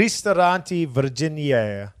Ristoranti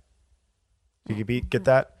Virginia. Did you get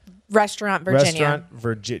that? Restaurant Virginia. Restaurant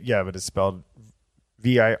Virginia. Yeah, but it's spelled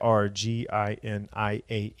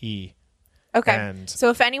Virginiae. Okay. And- So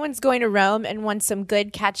if anyone's going to Rome and wants some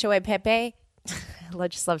good cacio e pepe, I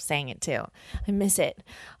just love saying it too. I miss it.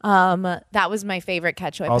 That was my favorite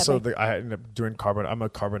cacio e pepe. Also, I ended up doing carbonara. I'm a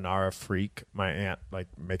carbonara freak. My aunt like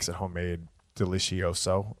makes it homemade,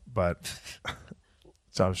 delicioso. But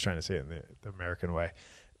so I was trying to say it in the American way.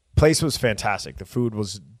 Place was fantastic. The food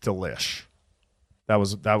was delish. That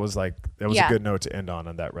was Yeah. a good note to end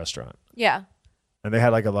on that restaurant. Yeah. And they had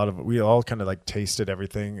like a lot of, we all kind of like tasted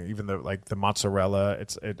everything, even though like the mozzarella,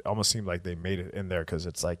 it almost seemed like they made it in there because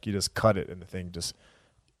it's like you just cut it and the thing just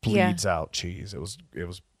bleeds out cheese. It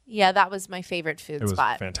was Yeah, that was my favorite food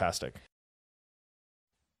spot. fantastic.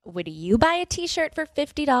 Would you buy a t-shirt for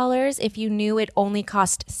 $50 if you knew it only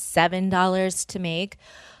cost $7 to make?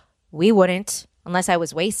 We wouldn't, unless I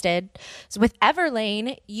was wasted. So with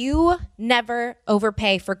Everlane, you never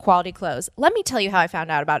overpay for quality clothes. Let me tell you how I found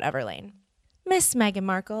out about Everlane. Miss Meghan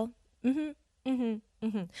Markle.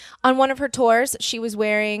 On one of her tours, she was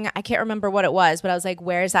wearing, I can't remember what it was, but I was like,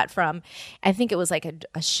 where is that from? I think it was like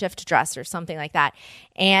a shift dress or something like that.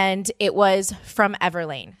 And it was from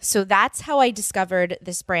Everlane. So that's how I discovered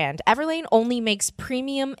this brand. Everlane only makes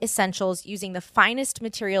premium essentials using the finest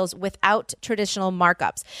materials without traditional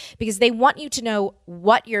markups because they want you to know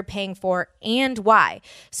what you're paying for and why.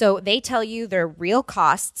 So they tell you their real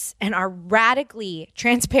costs and are radically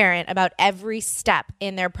transparent about every step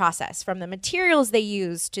in their process, from the materials they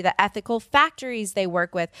use to the ethical factories they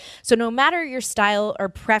work with. So no matter your style or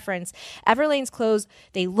preference, Everlane's clothes,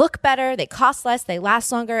 they look better, they cost less, they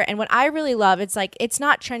last longer. And what I really love, it's like, it's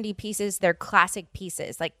not trendy pieces, they're classic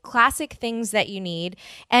pieces, like classic things that you need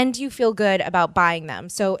and you feel good about buying them.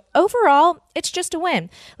 So overall, it's just a win.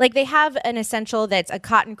 Like they have an essential that's a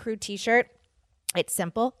cotton crew t-shirt. It's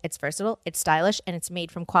simple, it's versatile, it's stylish, and it's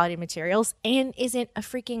made from quality materials and isn't a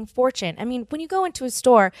freaking fortune. I mean, when you go into a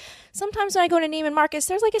store, sometimes when I go to Neiman Marcus,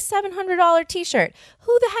 there's like a $700 t-shirt.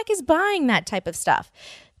 Who the heck is buying that type of stuff?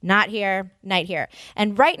 Not here, not here.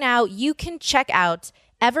 And right now, you can check out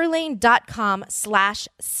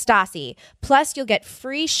everlane.com/Stassi. Plus, you'll get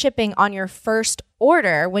free shipping on your first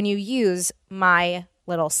order when you use my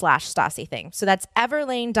little /Stassi thing. So that's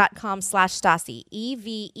everlane.com/Stassi,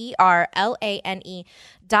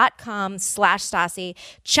 EVERLANE.com/Stassi.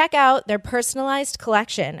 Check out their personalized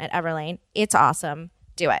collection at Everlane. It's awesome.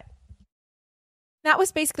 Do it. That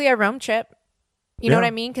was basically our Rome trip. You know what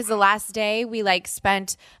I mean? Because the last day we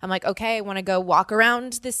spent, I'm like, okay, I want to go walk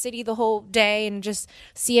around the city the whole day and just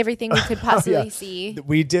see everything we could possibly see.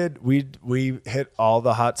 We did. We hit all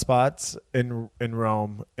the hot spots in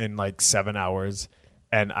Rome in 7 hours,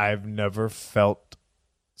 and I've never felt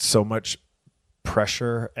so much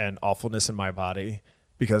pressure and awfulness in my body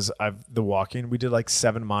because the walking. We did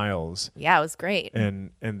 7 miles. Yeah, it was great.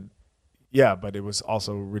 And yeah, but it was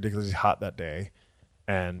also ridiculously hot that day.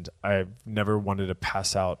 And I've never wanted to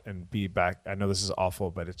pass out and be back. I know this is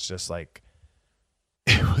awful, but it's just it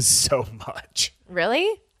was so much. Really?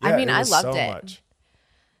 Yeah, I mean, I loved it. Much.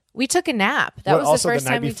 We took a nap. That was also the first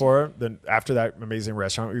the night time before. Then after that amazing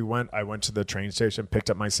restaurant I went to the train station, picked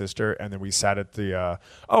up my sister, and then we sat at the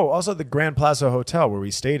also the Grand Plaza Hotel where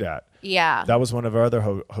we stayed at. Yeah, that was one of our other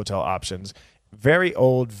hotel options. Very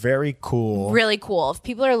old, very cool, really cool. If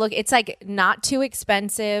people are looking, it's not too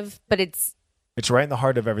expensive, but it's right in the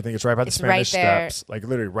heart of everything. It's right by the Spanish Steps,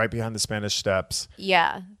 literally right behind the Spanish Steps.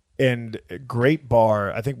 Yeah, and great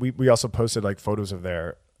bar. I think we also posted photos of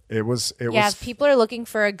there. It was if people are looking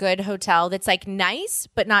for a good hotel that's nice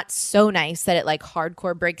but not so nice that it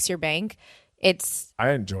hardcore breaks your bank.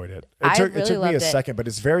 I enjoyed it. It took me a second, but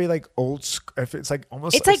it's very old. It's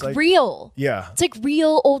almost. It's real. Yeah. It's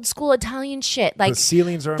real old school Italian shit. The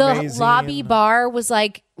ceilings are amazing. The lobby bar was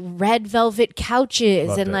red velvet couches.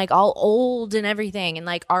 Loved and it. All old and everything. And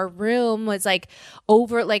our room was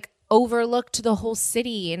overlooked the whole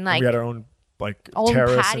city. And we had our own old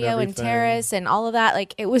terrace patio and terrace and all of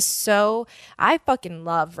that. It was so. I fucking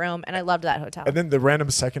love Rome, and I loved that hotel. And then the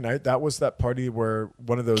random second night, that was that party where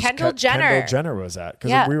one of those Kendall Jenner was at,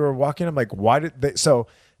 because we were walking. I'm like, why did they? So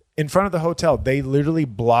in front of the hotel, they literally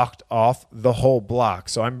blocked off the whole block.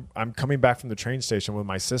 So I'm coming back from the train station with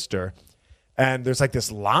my sister, and there's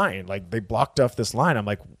this line. They blocked off this line. I'm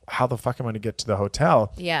like, how the fuck am I going to get to the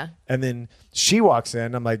hotel? Yeah. And then she walks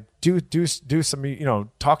in. I'm like, do some,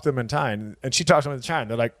 talk to them in time. And she talks to them in time.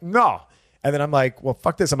 They're like, no. And then I'm like, well,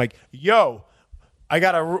 fuck this. I'm like, yo, I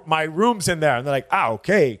got my room's in there. And they're like,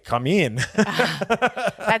 okay, come in.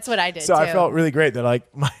 That's what I did so too. I felt really great that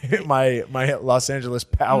my Los Angeles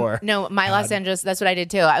power. No, Los Angeles, that's what I did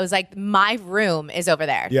too. I was like, my room is over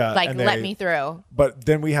there. Yeah. Let me through. But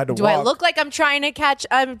then we had to Do walk. I look like I'm trying to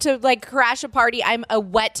crash a party? I'm a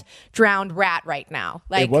wet, drowned rat right now.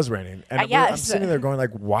 It was raining. And I'm sitting there going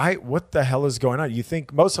why? What the hell is going on? You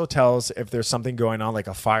think most hotels, if there's something going on, like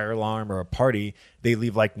a fire alarm or a party, they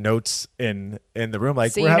leave notes in the room,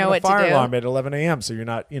 so we're having a fire alarm at 11 a.m. So you're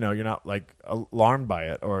not alarmed by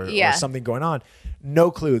it or something going on.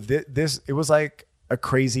 No clue. It was a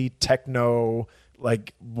crazy techno,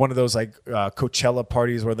 one of those Coachella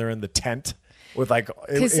parties where they're in the tent with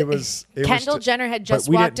Kendall Jenner had just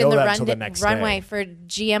walked in the runway for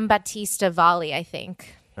Giambattista Valli, I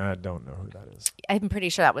think. I don't know who that is. I'm pretty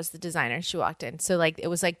sure that was the designer. She walked in. So it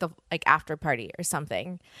was the after party or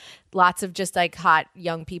something. Lots of just hot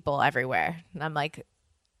young people everywhere. And I'm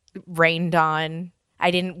rained on.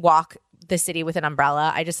 I didn't walk the city with an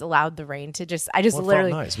umbrella. I just allowed the rain to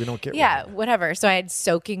literally. Nice. We don't get rain. Whatever. So I had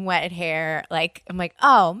soaking wet hair. I'm like,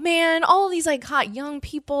 oh man, all these hot young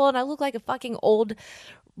people, and I look like a fucking old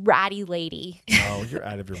ratty lady. Oh, you're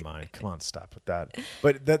out of your mind. Come on, stop with that.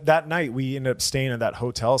 But that night we ended up staying at that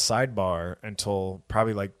hotel sidebar until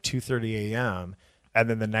probably 2:30 a.m. And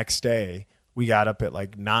then the next day we got up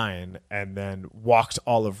at 9 and then walked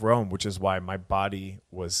all of Rome, which is why my body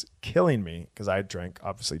was killing me, because I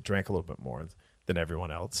obviously drank a little bit more than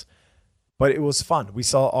everyone else. But it was fun. We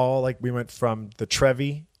saw all we went from the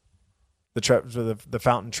Trevi, the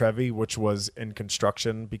Fountain Trevi, which was in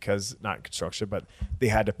construction not construction, but they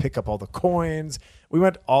had to pick up all the coins. We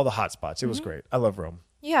went all the hot spots. It was great. I love Rome.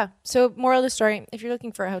 Yeah. So moral of the story, if you're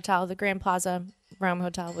looking for a hotel, the Grand Plaza Rome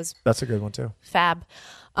Hotel that's a good one too. Fab.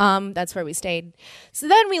 That's where we stayed. So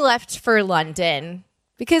then we left for London,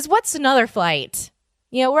 because what's another flight?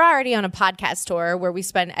 We're already on a podcast tour where we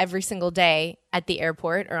spend every single day at the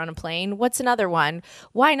airport or on a plane. What's another one?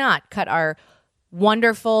 Why not cut our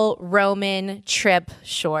wonderful Roman trip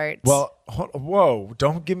short? Well, whoa,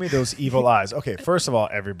 don't give me those evil eyes. Okay, first of all,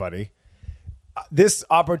 everybody, this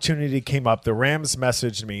opportunity came up. The Rams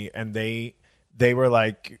messaged me and they were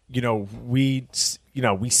like, we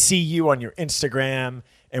see you on your Instagram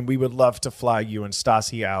and we would love to fly you and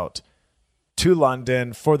Stassi out to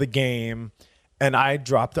London for the game. And I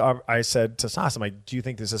said to Sas, I'm like, do you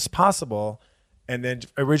think this is possible? And then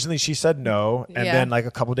originally she said no. And then like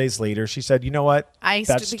a couple days later, she said, you know what?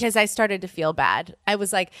 Because I started to feel bad. I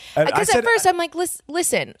was like, And I because said- at first I'm like,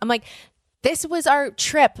 listen, I'm like, this was our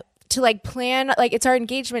trip to like plan, like it's our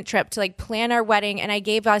engagement trip to like plan our wedding. And I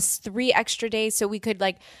gave us 3 extra days so we could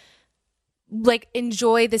like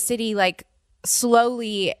enjoy the city, like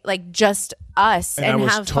slowly, like just us and I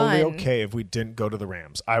was have totally fun. okay if we didn't go to the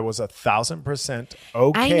Rams. I was 1,000%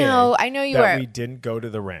 okay. I know you that were. we didn't go to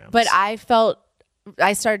the Rams. But I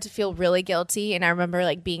started to feel really guilty. And I remember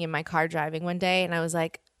like being in my car driving one day and I was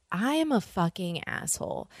like, I am a fucking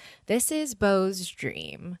asshole. This is Bo's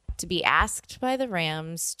dream to be asked by the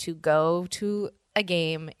Rams to go to a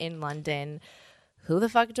game in London. Who the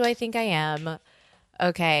fuck do I think I am?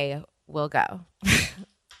 Okay, we'll go.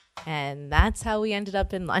 And that's how we ended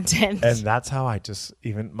up in London. And that's how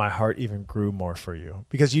my heart even grew more for you,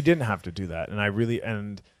 because you didn't have to do that.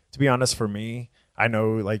 And to be honest, for me, I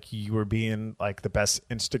know like you were being like the best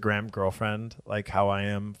Instagram girlfriend, like how I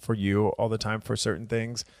am for you all the time for certain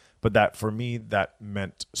things. But that for me, that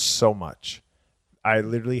meant so much. I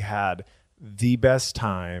literally had the best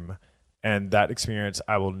time, and that experience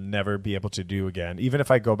I will never be able to do again. Even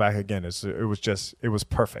if I go back again, it was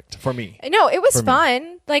perfect for me. No, it was For me.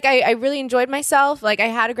 fun. Like I really enjoyed myself. Like I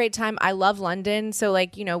had a great time. I love London. So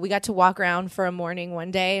like, you know, we got to walk around for a morning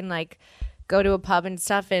one day and like go to a pub and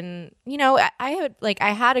stuff. And, you know, I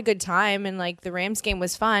had a good time and like the Rams game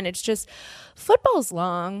was fun. It's just football's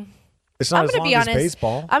long. It's not as gonna long be as honest.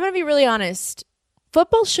 baseball. I'm going to be really honest.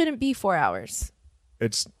 Football shouldn't be 4 hours.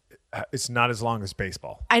 It's not as long as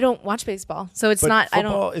baseball. I don't watch baseball. So it's But not, I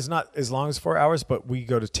football don't, is not as long as 4 hours, but we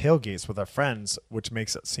go to tailgates with our friends, which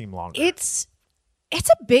makes it seem longer. it's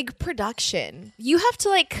a big production. You have to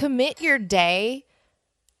like commit your day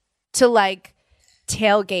to like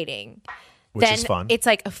tailgating. Which then is fun. It's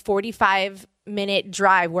like a 45-minute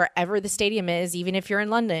drive wherever the stadium is, even if you're in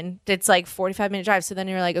London. It's like 45-minute drive. So then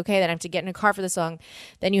you're like, okay, then I have to get in a car for the song.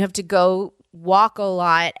 Then you have to go walk a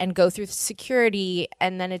lot and go through security.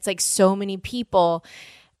 And then it's like so many people.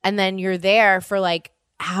 And then you're there for like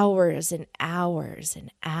hours and hours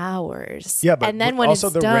and hours. Yeah, but and then when also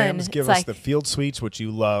it's the done, Rams give it's us like, the field suites, which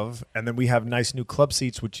you love, and then we have nice new club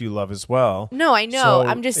seats, which you love as well. no, I know. So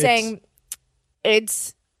I'm just it's- saying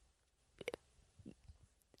it's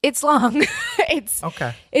long. it's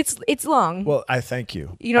Okay. it's long. Well, I thank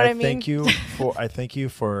you. You know what I mean? I thank you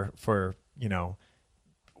for you know,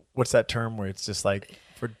 what's that term where it's just like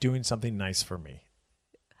for doing something nice for me.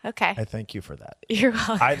 Okay. I thank you for that. You're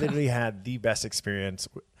welcome. I literally had the best experience.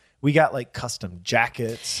 We got like custom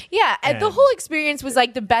jackets. Yeah, and the And- whole experience was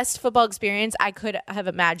like the best football experience I could have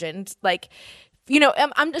imagined. Like, you know,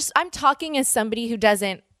 I'm talking as somebody who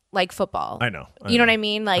doesn't like football. I know. You know what I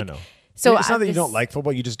mean? Like, I know. so it's not I'm that you just- don't like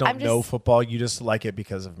football. You just don't I'm know just- football. You just like it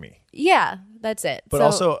because of me. Yeah, that's it. But So-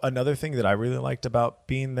 also another thing that I really liked about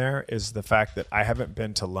being there is the fact that I haven't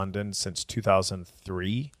been to London since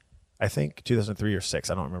 2003. I think 2003 or 6.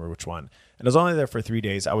 I don't remember which one. And I was only there for 3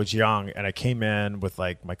 days. I was young and I came in with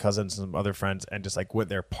like my cousins and some other friends and just like went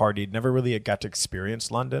there, partied. Never really got to experience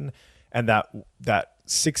London. And that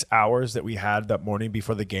 6 hours that we had that morning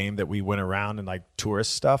before the game that we went around and like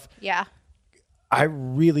tourist stuff, yeah. I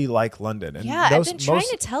really like London. And Yeah, I've been trying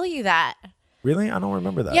to tell you that. Really? I don't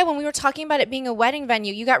remember that. Yeah, when we were talking about it being a wedding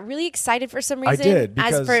venue, you got really excited for some reason. did,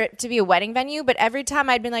 as because- for it to be a wedding venue, but every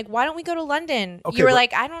time I'd been like, "Why don't we go to London?" Okay, you were but-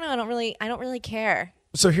 like, "I don't know, I don't really care."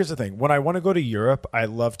 So here's the thing. When I want to go to Europe, I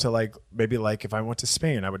love to like, maybe like if I went to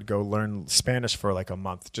Spain, I would go learn Spanish for like a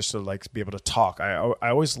month just to like be able to talk. I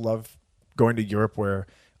always love going to Europe where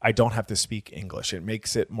I don't have to speak English. It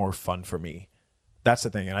makes it more fun for me. That's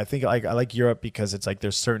the thing. And I think like I like Europe because it's like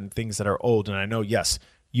there's certain things that are old. And I know, yes,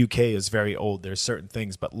 UK is very old. There's certain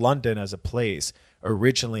things, but London as a place,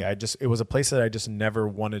 originally it was a place that I just never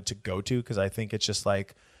wanted to go to because I think it's just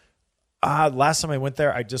like, last time I went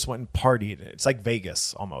there, I just went and partied. It's like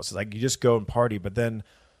Vegas almost. It's like you just go and party. But then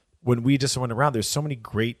when we just went around, there's so many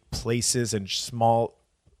great places and small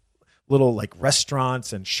little like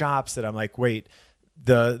restaurants and shops that I'm like, wait,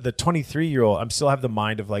 the 23-year-old, I'm still have the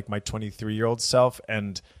mind of like my 23-year-old self.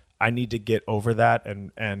 And I need to get over that.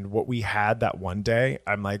 And what we had that one day,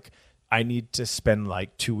 I'm like, I need to spend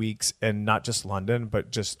like 2 weeks in not just London,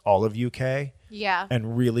 but just all of UK. Yeah.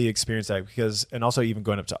 And really experience that and also even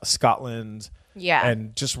going up to Scotland. Yeah.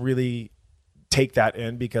 And just really take that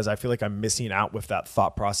in because I feel like I'm missing out with that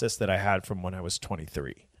thought process that I had from when I was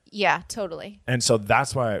 23. Yeah, totally. And so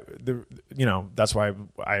that's why that's why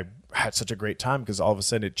I had such a great time because all of a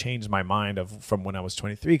sudden it changed my mind from when I was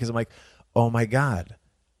 23 because I'm like, oh my God,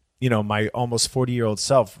 my almost 40-year-old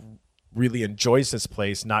self really enjoys this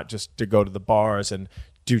place, not just to go to the bars and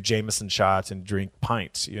do Jameson shots and drink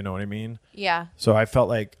pints. You know what I mean? Yeah. So I felt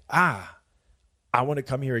like, I want to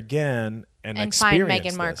come here again and find experience Meghan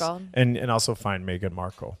this. Markle. And also find Meghan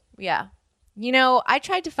Markle. Yeah. I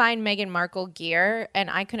tried to find Meghan Markle gear and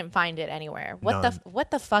I couldn't find it anywhere.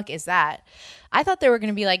 What the fuck is that? I thought there were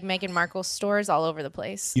going to be like Meghan Markle stores all over the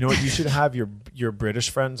place. You know what? You should have your British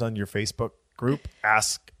friends on your Facebook group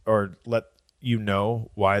ask or let you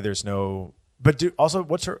know why there's no. But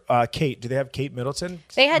what's her Kate? Do they have Kate Middleton?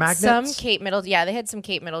 They had magnets? some Kate Middleton. Yeah, they had some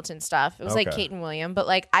Kate Middleton stuff. It was like Kate and William, but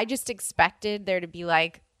like I just expected there to be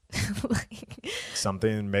like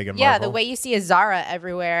something Meghan Markle. Yeah, the way you see a Zara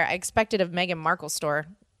everywhere, I expected a Meghan Markle store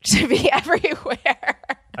to be everywhere.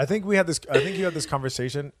 I think you had this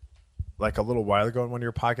conversation like a little while ago on one of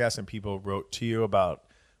your podcasts, and people wrote to you about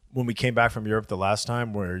when we came back from Europe the last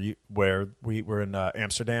time, where we were in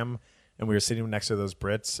Amsterdam. And we were sitting next to those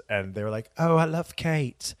Brits, and they were like, "Oh, I love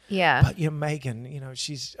Kate. Yeah, but Meghan,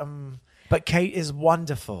 she's but Kate is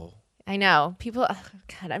wonderful." I know people. Oh,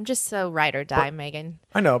 God, I'm just so ride or die, Meghan.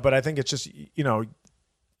 I know, but I think it's just you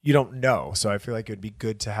don't know, so I feel like it'd be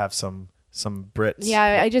good to have some Brits.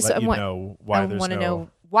 Yeah, I just want to know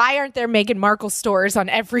why aren't there Meghan Markle stores on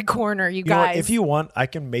every corner, you guys? If you want, I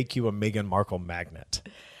can make you a Meghan Markle magnet.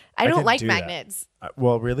 I don't like magnets.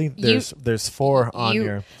 Well, really? There's 4 on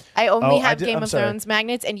here. I only have Game of Thrones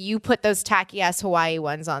magnets, and you put those tacky ass Hawaii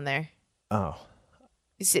ones on there. Oh.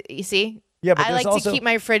 You see? Yeah, but I like to keep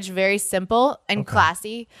my fridge very simple and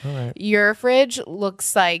classy. All right. Your fridge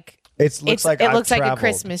looks like it looks like a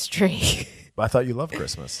Christmas tree. I thought you loved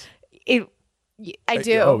Christmas. I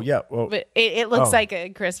do. Oh yeah. Well, but it looks like a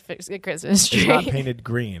Christmas tree. It's not painted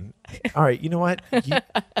green. All right. You know what?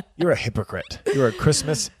 You're a hypocrite. You're a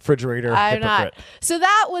Christmas refrigerator hypocrite. Not. So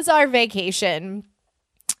that was our vacation.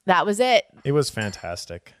 That was it. It was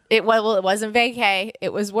fantastic. It wasn't vacay.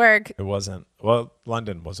 It was work. It wasn't. Well,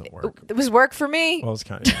 London wasn't work. It was work for me. Well, it's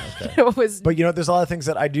kind of okay. It was. But there's a lot of things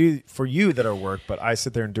that I do for you that are work, but I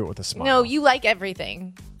sit there and do it with a smile. No, you like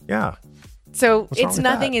everything. Yeah. So it's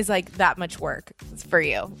nothing is like that much work for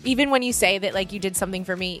you. Even when you say that like you did something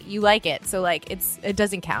for me, you like it. So like it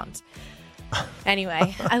doesn't count.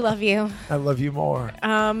 Anyway, I love you. I love you more.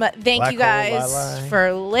 Thank you guys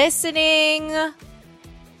for listening.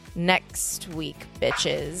 Next week,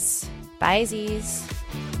 bitches. Bye-sies.